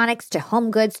electronics to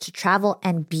home goods to travel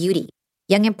and beauty.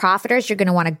 Young and Profiters, you're going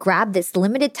to want to grab this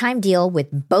limited time deal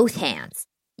with both hands.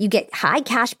 You get high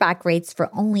cashback rates for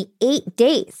only 8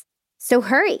 days. So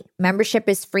hurry. Membership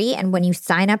is free, and when you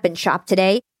sign up and shop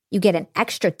today, you get an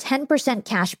extra 10%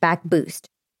 cashback boost.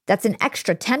 That's an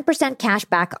extra 10%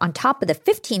 cashback on top of the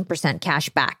 15%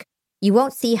 cashback. You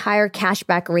won't see higher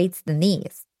cashback rates than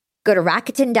these. Go to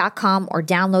Rakuten.com or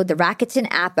download the Rakuten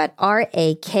app at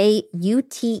Rakuten.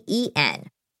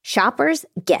 Shoppers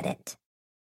get it.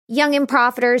 Young and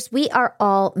Profiters, we are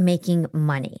all making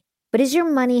money. But is your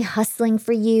money hustling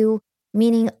for you?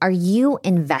 Meaning, are you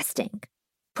investing?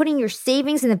 Putting your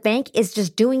savings in the bank is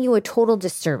just doing you a total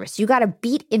disservice. You got to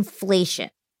beat inflation.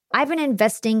 I've been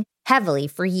investing heavily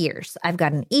for years. I've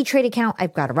got an E-Trade account.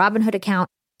 I've got a Robinhood account.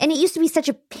 And it used to be such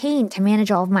a pain to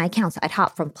manage all of my accounts. I'd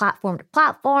hop from platform to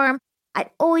platform.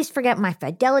 I'd always forget my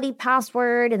Fidelity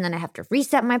password, and then I have to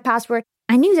reset my password.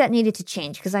 I knew that needed to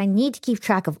change because I need to keep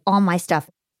track of all my stuff.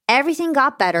 Everything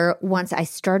got better once I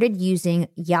started using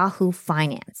Yahoo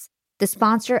Finance, the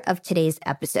sponsor of today's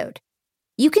episode.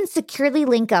 You can securely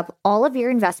link up all of your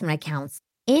investment accounts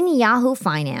in Yahoo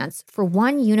Finance for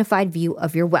one unified view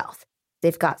of your wealth.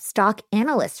 They've got stock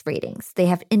analyst ratings. They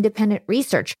have independent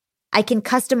research. I can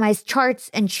customize charts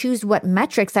and choose what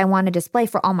metrics I want to display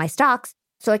for all my stocks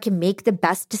so I can make the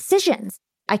best decisions.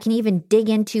 I can even dig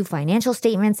into financial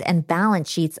statements and balance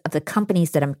sheets of the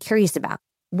companies that I'm curious about.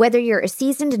 Whether you're a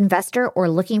seasoned investor or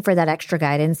looking for that extra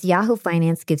guidance, Yahoo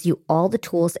Finance gives you all the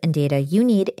tools and data you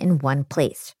need in one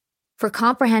place. For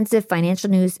comprehensive financial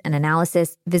news and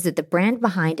analysis, visit the brand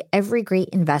behind every great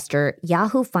investor,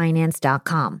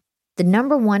 yahoofinance.com, the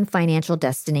 #1 financial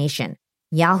destination,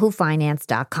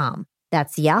 yahoofinance.com.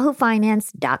 That's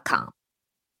yahoofinance.com.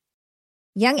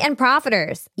 Young and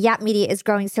Profiters, Yap Media is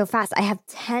growing so fast. I have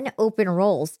 10 open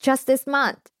roles just this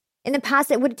month. In the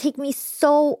past, it would take me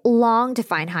so long to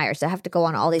find hires. I have to go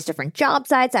on all these different job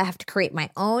sites. I have to create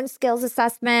my own skills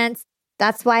assessments.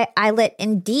 That's why I let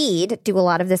Indeed do a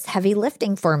lot of this heavy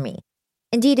lifting for me.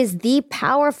 Indeed is the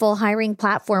powerful hiring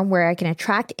platform where I can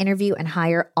attract, interview, and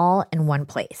hire all in one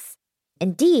place.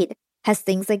 Indeed has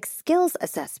things like skills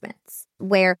assessments,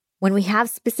 where when we have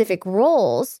specific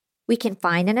roles, we can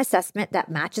find an assessment that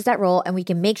matches that role and we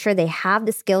can make sure they have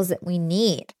the skills that we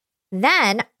need.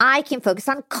 Then I can focus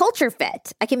on culture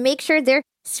fit. I can make sure they're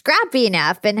scrappy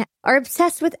enough and are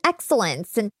obsessed with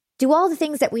excellence and do all the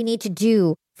things that we need to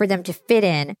do for them to fit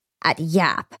in at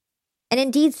Yap. And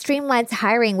Indeed streamlines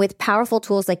hiring with powerful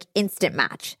tools like Instant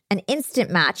Match. An Instant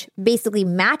Match basically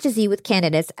matches you with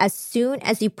candidates as soon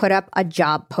as you put up a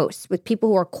job post with people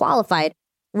who are qualified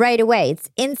right away. It's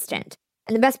instant.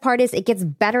 And the best part is it gets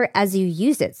better as you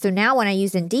use it. So now when I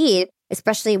use Indeed,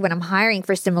 especially when I'm hiring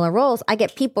for similar roles, I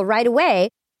get people right away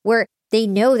where they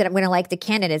know that I'm going to like the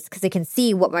candidates because they can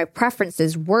see what my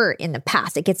preferences were in the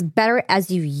past. It gets better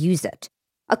as you use it.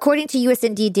 According to US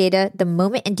Indeed data, the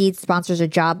moment Indeed sponsors a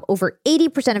job, over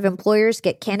 80% of employers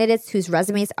get candidates whose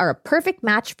resumes are a perfect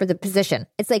match for the position.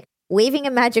 It's like waving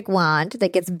a magic wand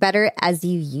that gets better as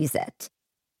you use it.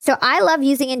 So I love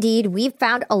using Indeed. We've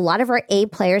found a lot of our A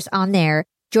players on there.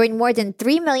 Join more than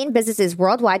 3 million businesses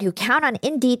worldwide who count on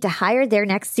Indeed to hire their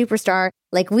next superstar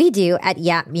like we do at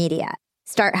Yap Media.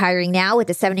 Start hiring now with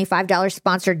a $75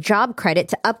 sponsored job credit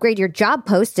to upgrade your job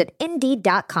post at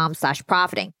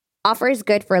Indeed.com/profiting. Offer is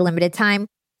good for a limited time.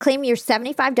 Claim your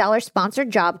 $75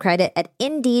 sponsored job credit at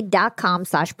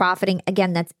Indeed.com/profiting.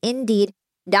 Again, that's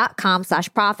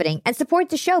Indeed.com/profiting. And support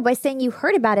the show by saying you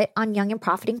heard about it on Young and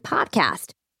Profiting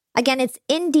Podcast. Again, it's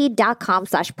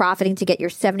Indeed.com/profiting to get your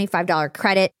 $75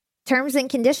 credit. Terms and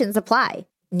conditions apply.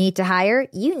 Need to hire?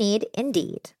 You need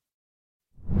Indeed.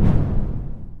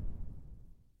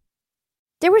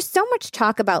 There was so much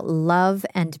talk about love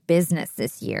and business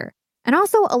this year, and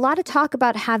also a lot of talk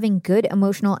about having good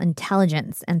emotional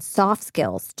intelligence and soft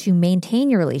skills to maintain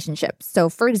your relationships. So,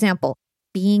 for example,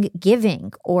 being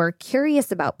giving or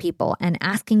curious about people and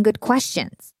asking good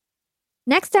questions.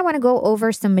 Next, I want to go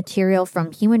over some material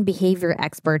from human behavior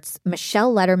experts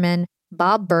Michelle Lederman,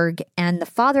 Bob Berg, and the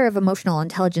father of emotional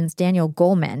intelligence, Daniel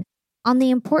Goleman, on the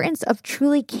importance of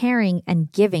truly caring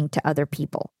and giving to other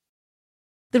people.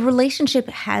 The relationship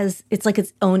it's like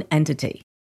its own entity.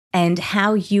 And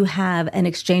how you have an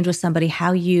exchange with somebody,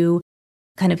 how you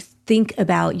kind of think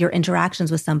about your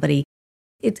interactions with somebody,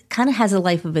 it kind of has a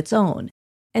life of its own.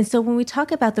 And so when we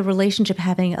talk about the relationship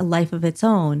having a life of its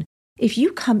own, if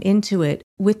you come into it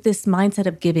with this mindset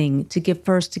of giving, to give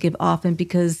first, to give often,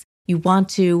 because you want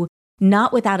to,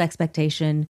 not without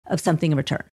expectation of something in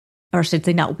return, or I should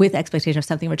say not with expectation of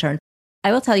something in return,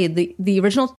 I will tell you the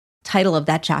original title of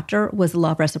that chapter was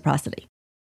Law of Reciprocity.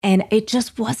 And it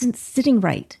just wasn't sitting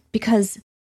right, because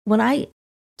when I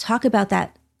talk about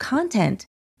that content,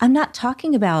 I'm not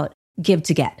talking about give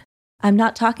to get. I'm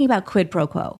not talking about quid pro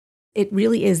quo. It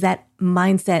really is that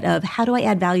mindset of how do I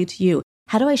add value to you?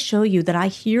 How do I show you that I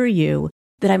hear you,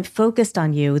 that I'm focused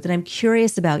on you, that I'm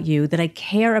curious about you, that I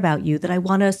care about you, that I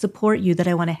want to support you, that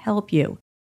I want to help you?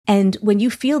 And when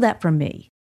you feel that from me,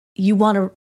 you want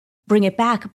to bring it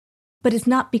back, but it's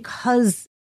not because,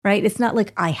 right? It's not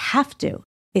like I have to.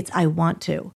 It's I want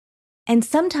to. And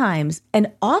sometimes,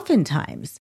 and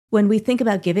oftentimes, when we think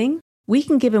about giving, we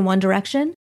can give in one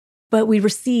direction, but we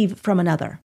receive from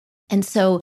another. And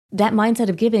so that mindset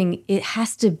of giving, it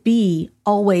has to be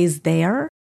always there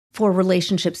for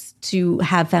relationships to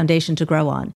have foundation to grow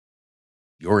on.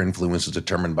 Your influence is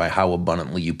determined by how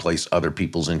abundantly you place other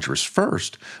people's interests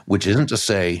first, which isn't to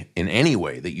say in any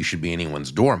way that you should be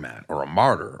anyone's doormat or a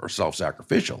martyr or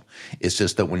self-sacrificial. It's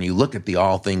just that when you look at the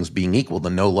all things being equal,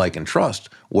 the know, like, and trust,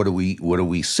 what do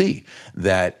we see?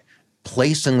 That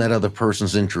placing that other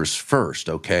person's interests first,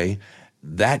 okay,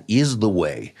 that is the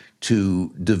way to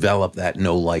develop that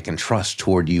know, like, and trust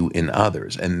toward you in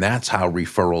others. And that's how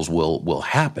referrals will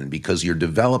happen, because you're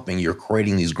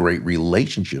creating these great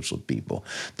relationships with people.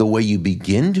 The way you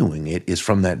begin doing it is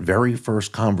from that very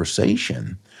first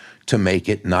conversation to make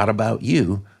it not about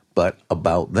you, but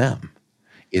about them.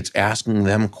 It's asking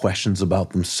them questions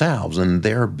about themselves and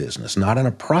their business, not in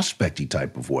a prospecty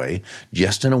type of way,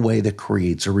 just in a way that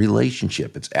creates a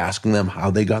relationship. It's asking them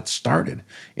how they got started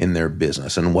in their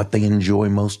business and what they enjoy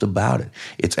most about it.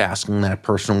 It's asking that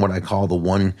person what I call the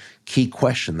one key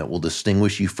question that will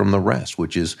distinguish you from the rest,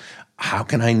 which is, how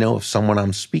can I know if someone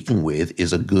I'm speaking with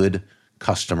is a good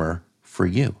customer for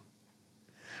you?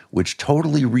 Which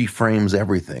totally reframes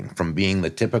everything from being the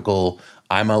typical,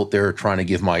 I'm out there trying to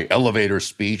give my elevator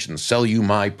speech and sell you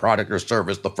my product or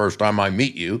service the first time I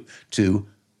meet you, to,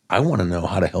 I want to know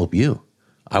how to help you.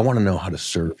 I want to know how to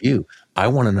serve you. I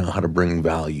want to know how to bring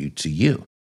value to you.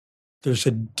 There's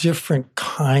a different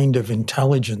kind of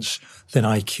intelligence than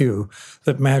IQ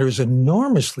that matters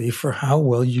enormously for how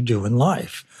well you do in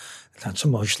life. That's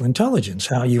emotional intelligence,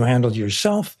 how you handle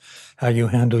yourself, how you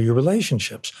handle your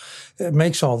relationships. It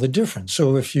makes all the difference.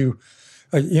 So if you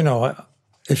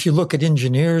look at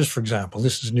engineers, for example,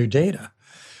 this is new data,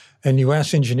 and you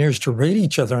ask engineers to rate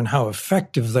each other on how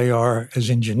effective they are as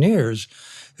engineers,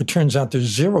 it turns out there's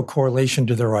zero correlation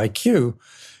to their IQ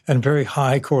and very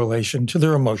high correlation to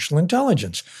their emotional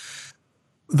intelligence.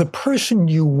 The person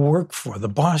you work for, the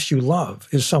boss you love,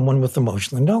 is someone with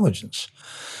emotional intelligence.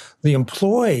 The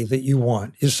employee that you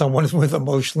want is someone with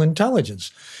emotional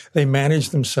intelligence. They manage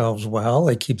themselves well.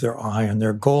 They keep their eye on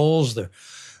their goals. They're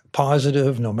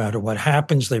positive no matter what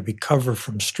happens. They recover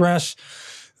from stress.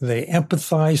 They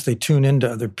empathize. They tune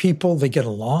into other people. They get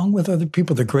along with other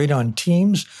people. They're great on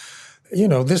teams.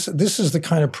 This is the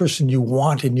kind of person you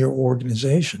want in your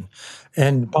organization.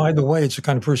 And by the way, it's the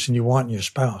kind of person you want in your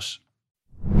spouse.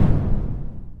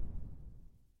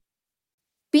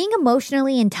 Being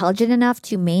emotionally intelligent enough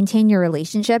to maintain your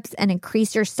relationships and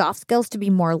increase your soft skills to be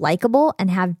more likable and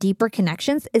have deeper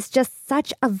connections is just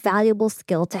such a valuable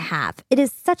skill to have. It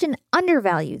is such an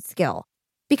undervalued skill.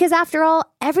 Because after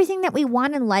all, everything that we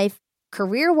want in life,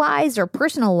 career-wise or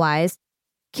personal-wise,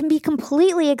 can be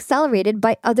completely accelerated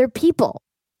by other people.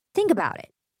 Think about it.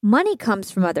 Money comes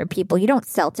from other people. You don't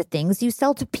sell to things, you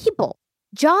sell to people.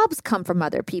 Jobs come from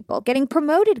other people. Getting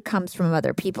promoted comes from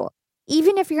other people.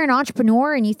 Even if you're an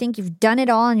entrepreneur and you think you've done it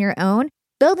all on your own,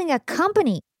 building a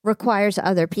company requires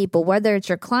other people, whether it's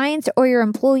your clients or your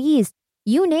employees.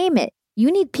 You name it. You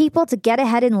need people to get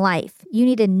ahead in life. You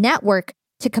need a network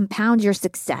to compound your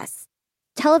success.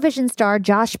 Television star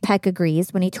Josh Peck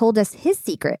agrees when he told us his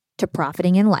secret to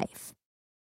profiting in life.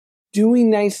 Doing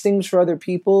nice things for other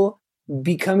people,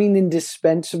 becoming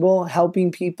indispensable,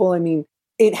 helping people. I mean,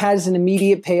 it has an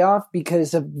immediate payoff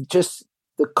because of just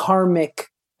the karmic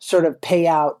sort of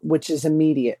payout, which is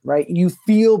immediate, right? You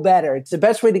feel better. It's the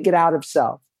best way to get out of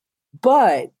self.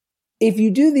 But if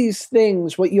you do these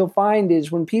things, what you'll find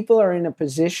is when people are in a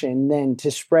position then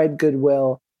to spread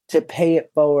goodwill, to pay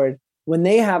it forward, when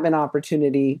they have an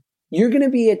opportunity, you're going to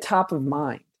be at top of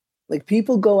mind. Like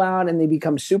people go out and they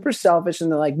become super selfish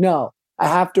and they're like, no, I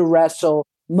have to wrestle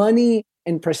money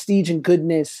and prestige and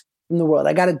goodness from the world.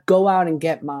 I got to go out and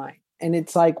get mine. And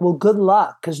it's like, well, good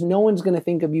luck, because no one's going to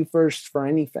think of you first for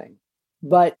anything.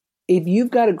 But if you've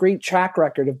got a great track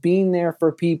record of being there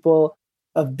for people,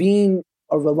 of being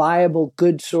a reliable,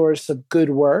 good source of good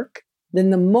work,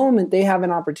 then the moment they have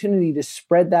an opportunity to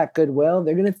spread that goodwill,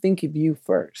 they're going to think of you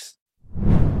first.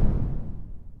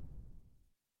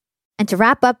 And to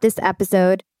wrap up this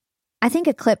episode, I think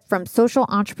a clip from social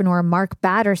entrepreneur Mark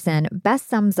Batterson best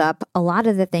sums up a lot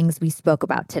of the things we spoke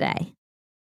about today.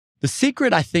 The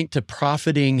secret, I think, to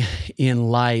profiting in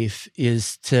life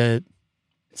is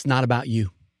it's not about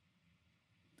you.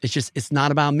 It's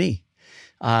not about me.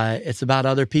 It's about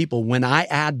other people. When I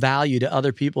add value to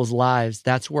other people's lives,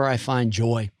 that's where I find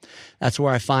joy. That's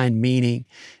where I find meaning.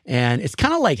 And it's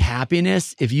kind of like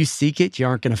happiness. If you seek it, you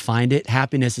aren't going to find it.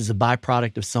 Happiness is a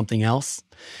byproduct of something else.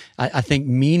 I think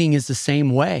meaning is the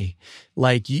same way.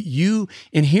 Like and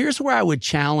here's where I would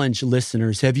challenge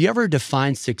listeners. Have you ever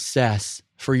defined success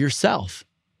for yourself?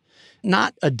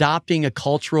 Not adopting a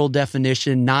cultural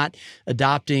definition, not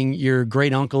adopting your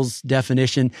great uncle's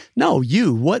definition. No,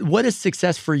 you. What is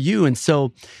success for you? And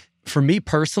so for me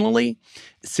personally,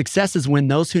 success is when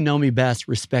those who know me best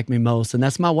respect me most. And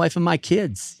that's my wife and my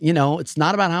kids. You know, it's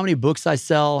not about how many books I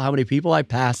sell, how many people I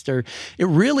pastor. It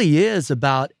really is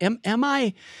about, am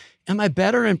I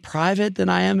better in private than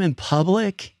I am in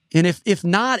public? And if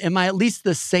not, am I at least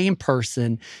the same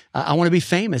person? I want to be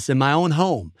famous in my own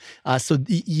home. So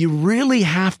you really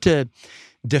have to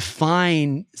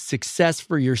define success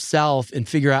for yourself and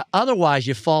figure out. Otherwise,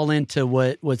 you fall into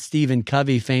what Stephen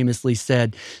Covey famously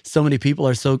said. So many people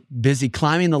are so busy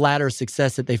climbing the ladder of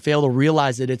success that they fail to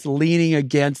realize that it's leaning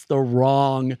against the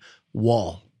wrong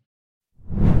wall.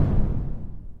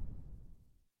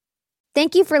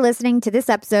 Thank you for listening to this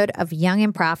episode of Young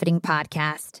and Profiting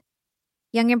Podcast.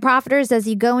 Young and Profiters, as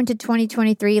you go into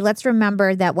 2023, let's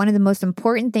remember that one of the most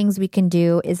important things we can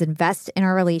do is invest in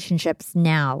our relationships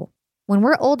now. When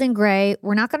we're old and gray,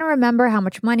 we're not going to remember how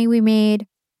much money we made.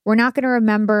 We're not going to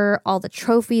remember all the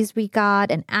trophies we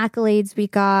got and accolades we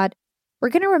got. We're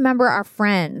going to remember our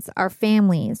friends, our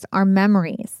families, our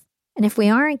memories. And if we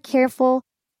aren't careful,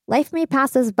 life may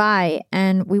pass us by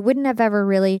and we wouldn't have ever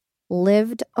really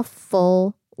lived a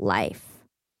full life.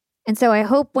 And so I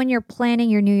hope when you're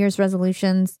planning your New Year's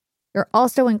resolutions, you're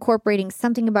also incorporating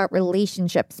something about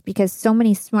relationships, because so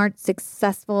many smart,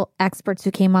 successful experts who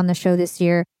came on the show this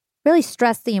year really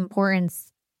stress the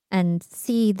importance and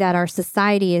see that our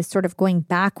society is sort of going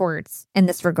backwards in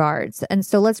this regards. And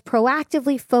so let's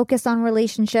proactively focus on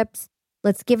relationships.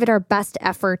 Let's give it our best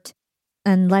effort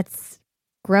and let's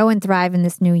grow and thrive in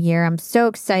this new year. I'm so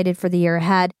excited for the year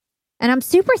ahead. And I'm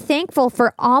super thankful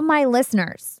for all my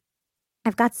listeners.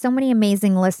 I've got so many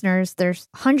amazing listeners. There's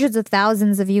hundreds of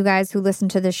thousands of you guys who listen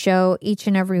to this show each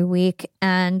and every week.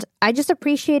 And I just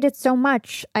appreciate it so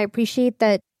much. I appreciate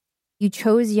that you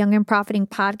chose Young and Profiting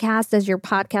Podcast as your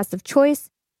podcast of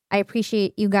choice. I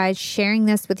appreciate you guys sharing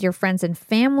this with your friends and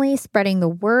family, spreading the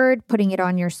word, putting it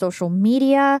on your social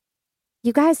media.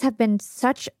 You guys have been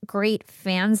such great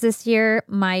fans this year.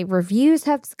 My reviews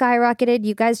have skyrocketed.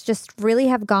 You guys just really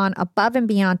have gone above and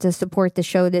beyond to support the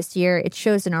show this year. It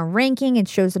shows in our ranking. It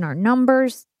shows in our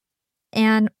numbers.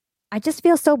 And I just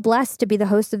feel so blessed to be the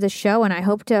host of this show. And I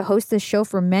hope to host this show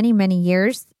for many, many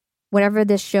years. Whatever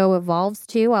this show evolves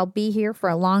to, I'll be here for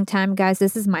a long time, guys.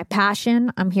 This is my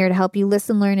passion. I'm here to help you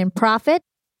listen, learn, and profit.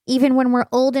 Even when we're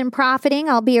old and profiting,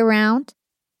 I'll be around.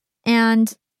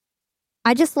 And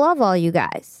I just love all you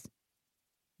guys.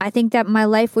 I think that my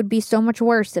life would be so much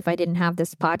worse if I didn't have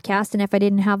this podcast and if I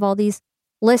didn't have all these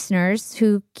listeners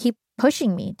who keep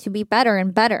pushing me to be better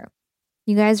and better.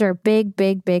 You guys are a big,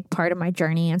 big, big part of my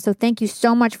journey. And so thank you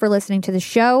so much for listening to the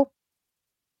show.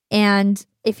 And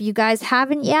if you guys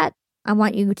haven't yet, I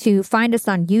want you to find us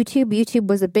on YouTube. YouTube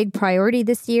was a big priority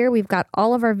this year. We've got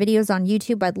all of our videos on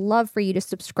YouTube. I'd love for you to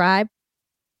subscribe.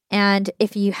 And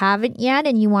if you haven't yet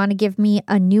and you want to give me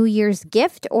a New Year's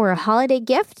gift or a holiday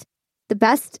gift, the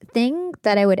best thing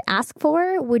that I would ask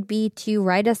for would be to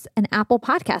write us an Apple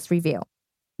Podcast review.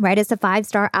 Write us a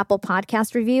 5-star Apple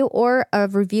Podcast review or a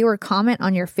review or comment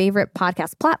on your favorite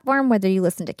podcast platform, whether you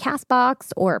listen to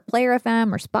CastBox or Player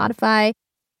FM or Spotify.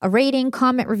 A rating,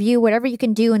 comment, review, whatever you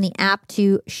can do in the app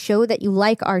to show that you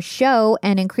like our show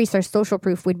and increase our social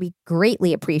proof would be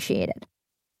greatly appreciated.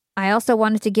 I also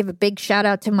wanted to give a big shout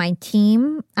out to my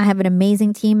team. I have an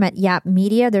amazing team at Yap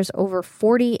Media. There's over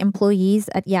 40 employees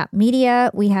at Yap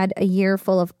Media. We had a year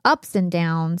full of ups and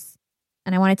downs.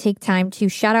 And I want to take time to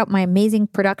shout out my amazing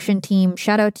production team.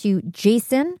 Shout out to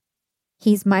Jason.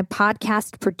 He's my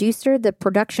podcast producer, the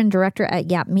production director at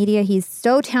Yap Media. He's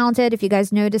so talented. If you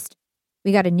guys noticed,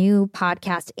 we got a new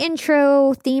podcast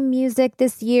intro, theme music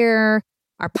this year.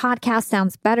 Our podcast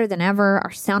sounds better than ever.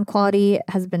 Our sound quality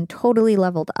has been totally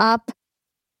leveled up.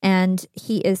 And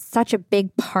he is such a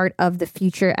big part of the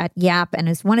future at Yap and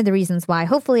is one of the reasons why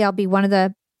hopefully I'll be one of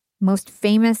the most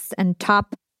famous and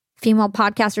top female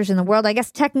podcasters in the world. I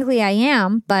guess technically I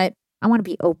am, but I want to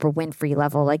be Oprah Winfrey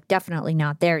level, like definitely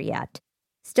not there yet.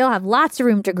 Still have lots of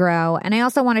room to grow. And I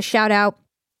also want to shout out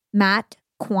Matt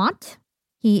Quant.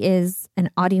 He is an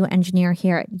audio engineer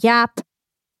here at Yap.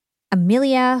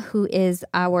 Amelia, who is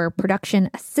our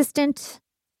production assistant.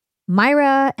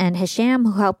 Myra and Hisham,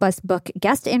 who help us book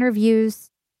guest interviews.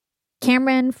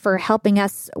 Cameron for helping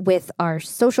us with our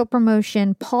social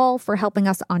promotion. Paul for helping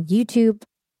us on YouTube.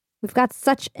 We've got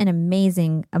such an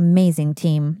amazing, amazing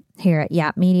team here at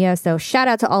Yap Media. So shout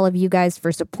out to all of you guys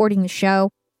for supporting the show,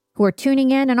 who are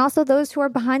tuning in, and also those who are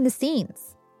behind the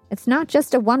scenes. It's not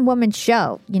just a one-woman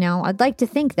show. You know, I'd like to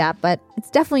think that, but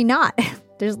it's definitely not.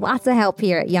 There's lots of help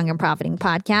here at Young and Profiting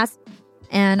Podcast.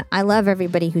 And I love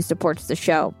everybody who supports the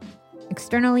show,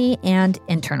 externally and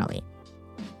internally.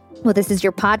 Well, this is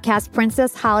your podcast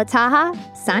princess, Hala Taha,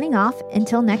 signing off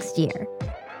until next year.